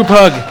right, group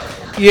hug.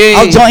 Yay.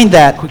 I'll join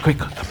that. Quick,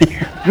 come in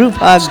here. Group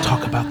hug. Let's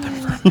talk about them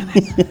for a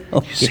minute.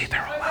 Okay. You see,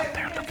 they're all out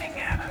there looking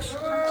at us.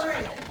 It's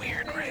kind of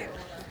weird, right?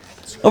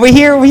 Over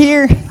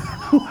here. Do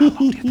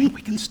you think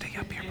we can stay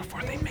up here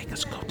before they make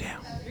us go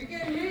down?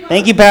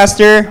 Thank you,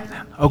 Pastor.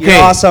 Okay.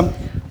 You're awesome.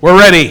 We're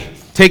ready.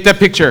 Take that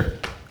picture.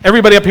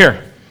 Everybody up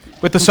here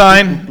with the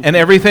sign and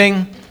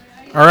everything.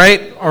 All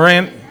right.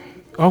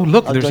 Oh,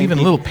 look, there's join even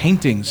you. little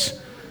paintings.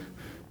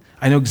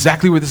 I know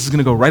exactly where this is going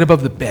to go, right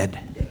above the bed.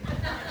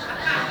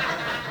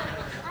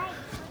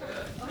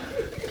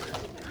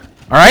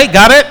 All right,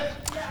 got it?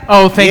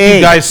 Oh, thank Yay.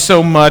 you guys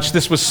so much.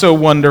 This was so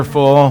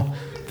wonderful.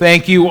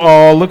 Thank you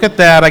all. Look at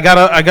that.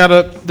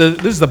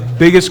 This is the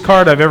biggest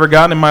card I've ever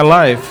gotten in my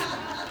life.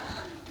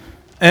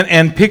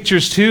 And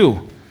pictures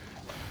too.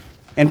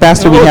 And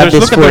Pastor, we have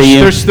this for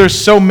you. There's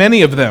so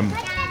many of them.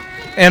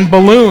 And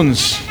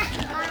balloons.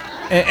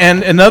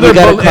 And another You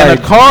got a and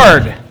a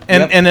card.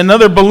 And, Yep. and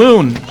another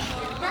balloon.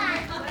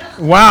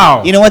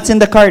 Wow. You know what's in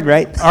the card,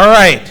 right? All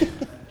right.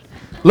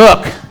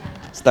 Look.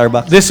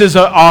 Starbucks. This is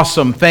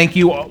awesome. Thank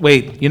you.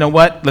 Wait, you know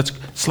what? Let's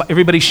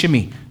everybody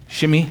shimmy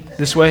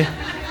this way,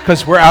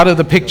 because we're out of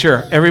the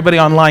picture. Everybody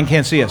online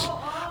can't see us.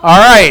 All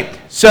right.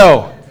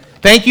 So,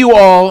 thank you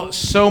all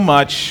so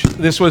much.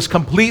 This was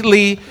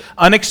completely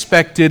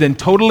unexpected and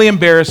totally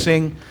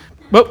embarrassing.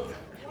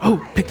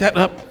 Pick that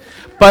up.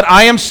 But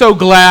I am so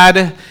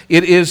glad.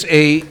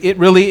 It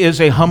really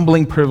is a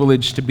humbling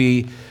privilege to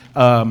be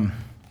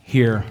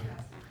here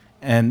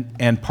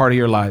and part of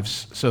your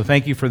lives. So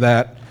thank you for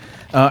that.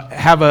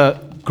 Have a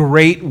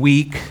great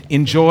week.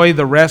 Enjoy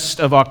the rest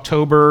of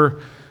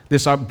October,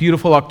 this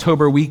beautiful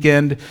October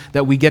weekend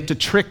that we get to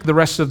trick the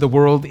rest of the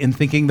world in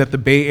thinking that the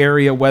Bay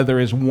Area weather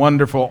is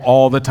wonderful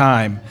all the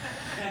time.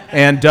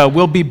 And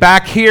we'll be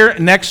back here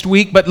next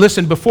week. But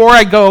listen, before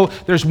I go,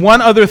 there's one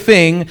other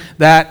thing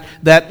that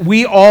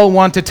we all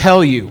want to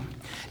tell you.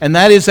 and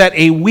that is that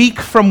a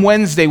week from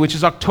Wednesday, which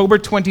is October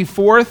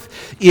 24th,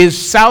 is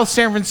South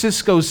San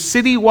Francisco's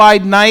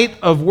citywide night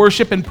of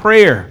worship and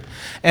prayer.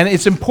 And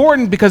it's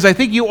important because I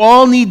think you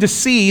all need to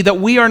see that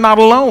we are not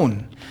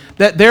alone,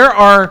 that there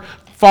are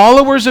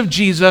followers of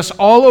Jesus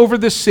all over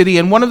the city,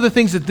 and one of the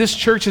things that this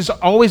church has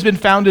always been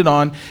founded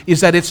on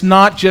is that it's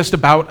not just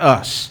about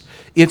us.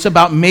 It's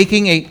about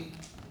making a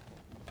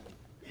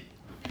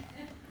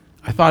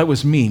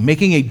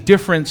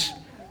difference,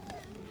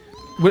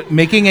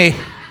 making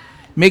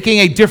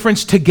a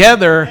difference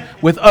together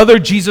with other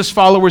Jesus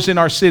followers in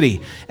our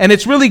city. And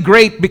it's really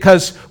great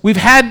because we've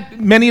had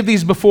many of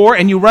these before,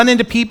 and you run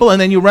into people and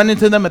then you run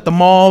into them at the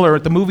mall or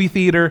at the movie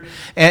theater,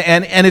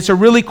 and it's a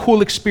really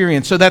cool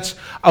experience. So that's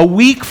a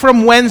week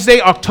from Wednesday,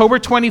 October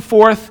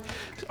 24th.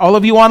 All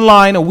of you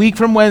online, a week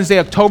from Wednesday,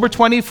 October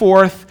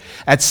 24th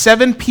at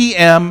 7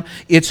 p.m.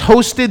 It's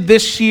hosted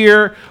this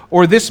year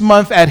or this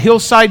month at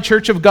Hillside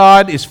Church of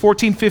God. It's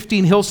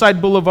 1415 Hillside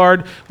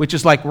Boulevard, which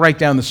is like right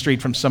down the street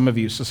from some of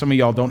you. So some of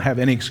y'all don't have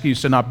any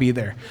excuse to not be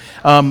there.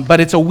 But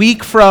it's a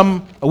week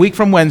from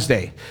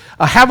Wednesday.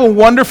 Have a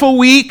wonderful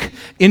week.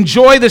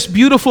 Enjoy this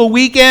beautiful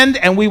weekend,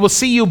 and we will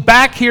see you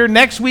back here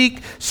next week,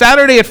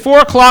 Saturday at 4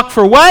 o'clock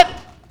for what?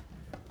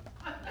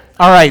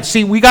 All right,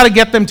 see, we got to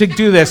get them to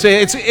do this.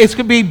 It's going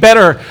to be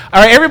better.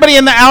 All right, everybody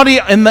in the Audi,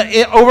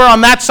 over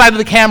on that side of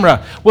the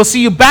camera, we'll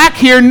see you back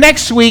here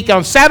next week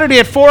on Saturday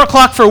at 4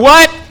 o'clock for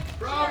what?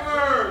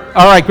 Proverbs.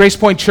 All right, Grace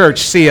Point Church.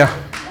 See ya.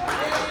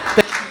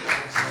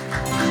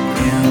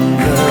 In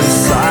the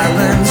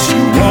silence,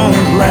 you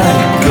won't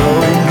let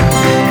go.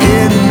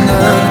 In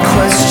the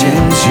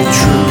questions, your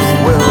truth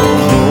will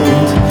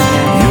hold.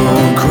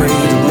 Your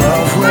great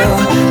love will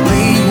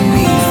lead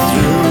me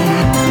through.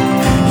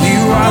 You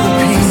are the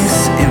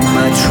peace in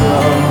my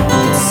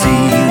troubled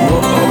sea.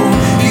 Whoa,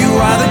 you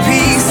are the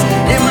peace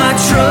in my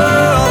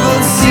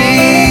troubled sea.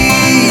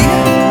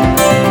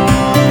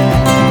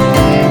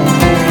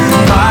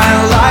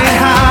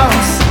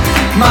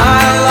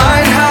 My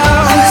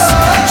lighthouse,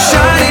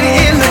 shining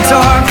in the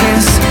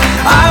darkness,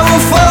 I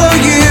will follow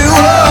you.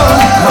 Oh,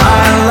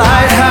 my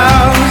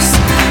lighthouse,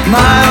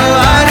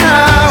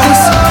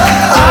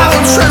 I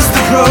will trust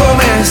the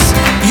promise.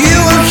 You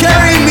will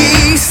carry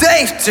me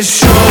safe to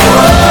shore.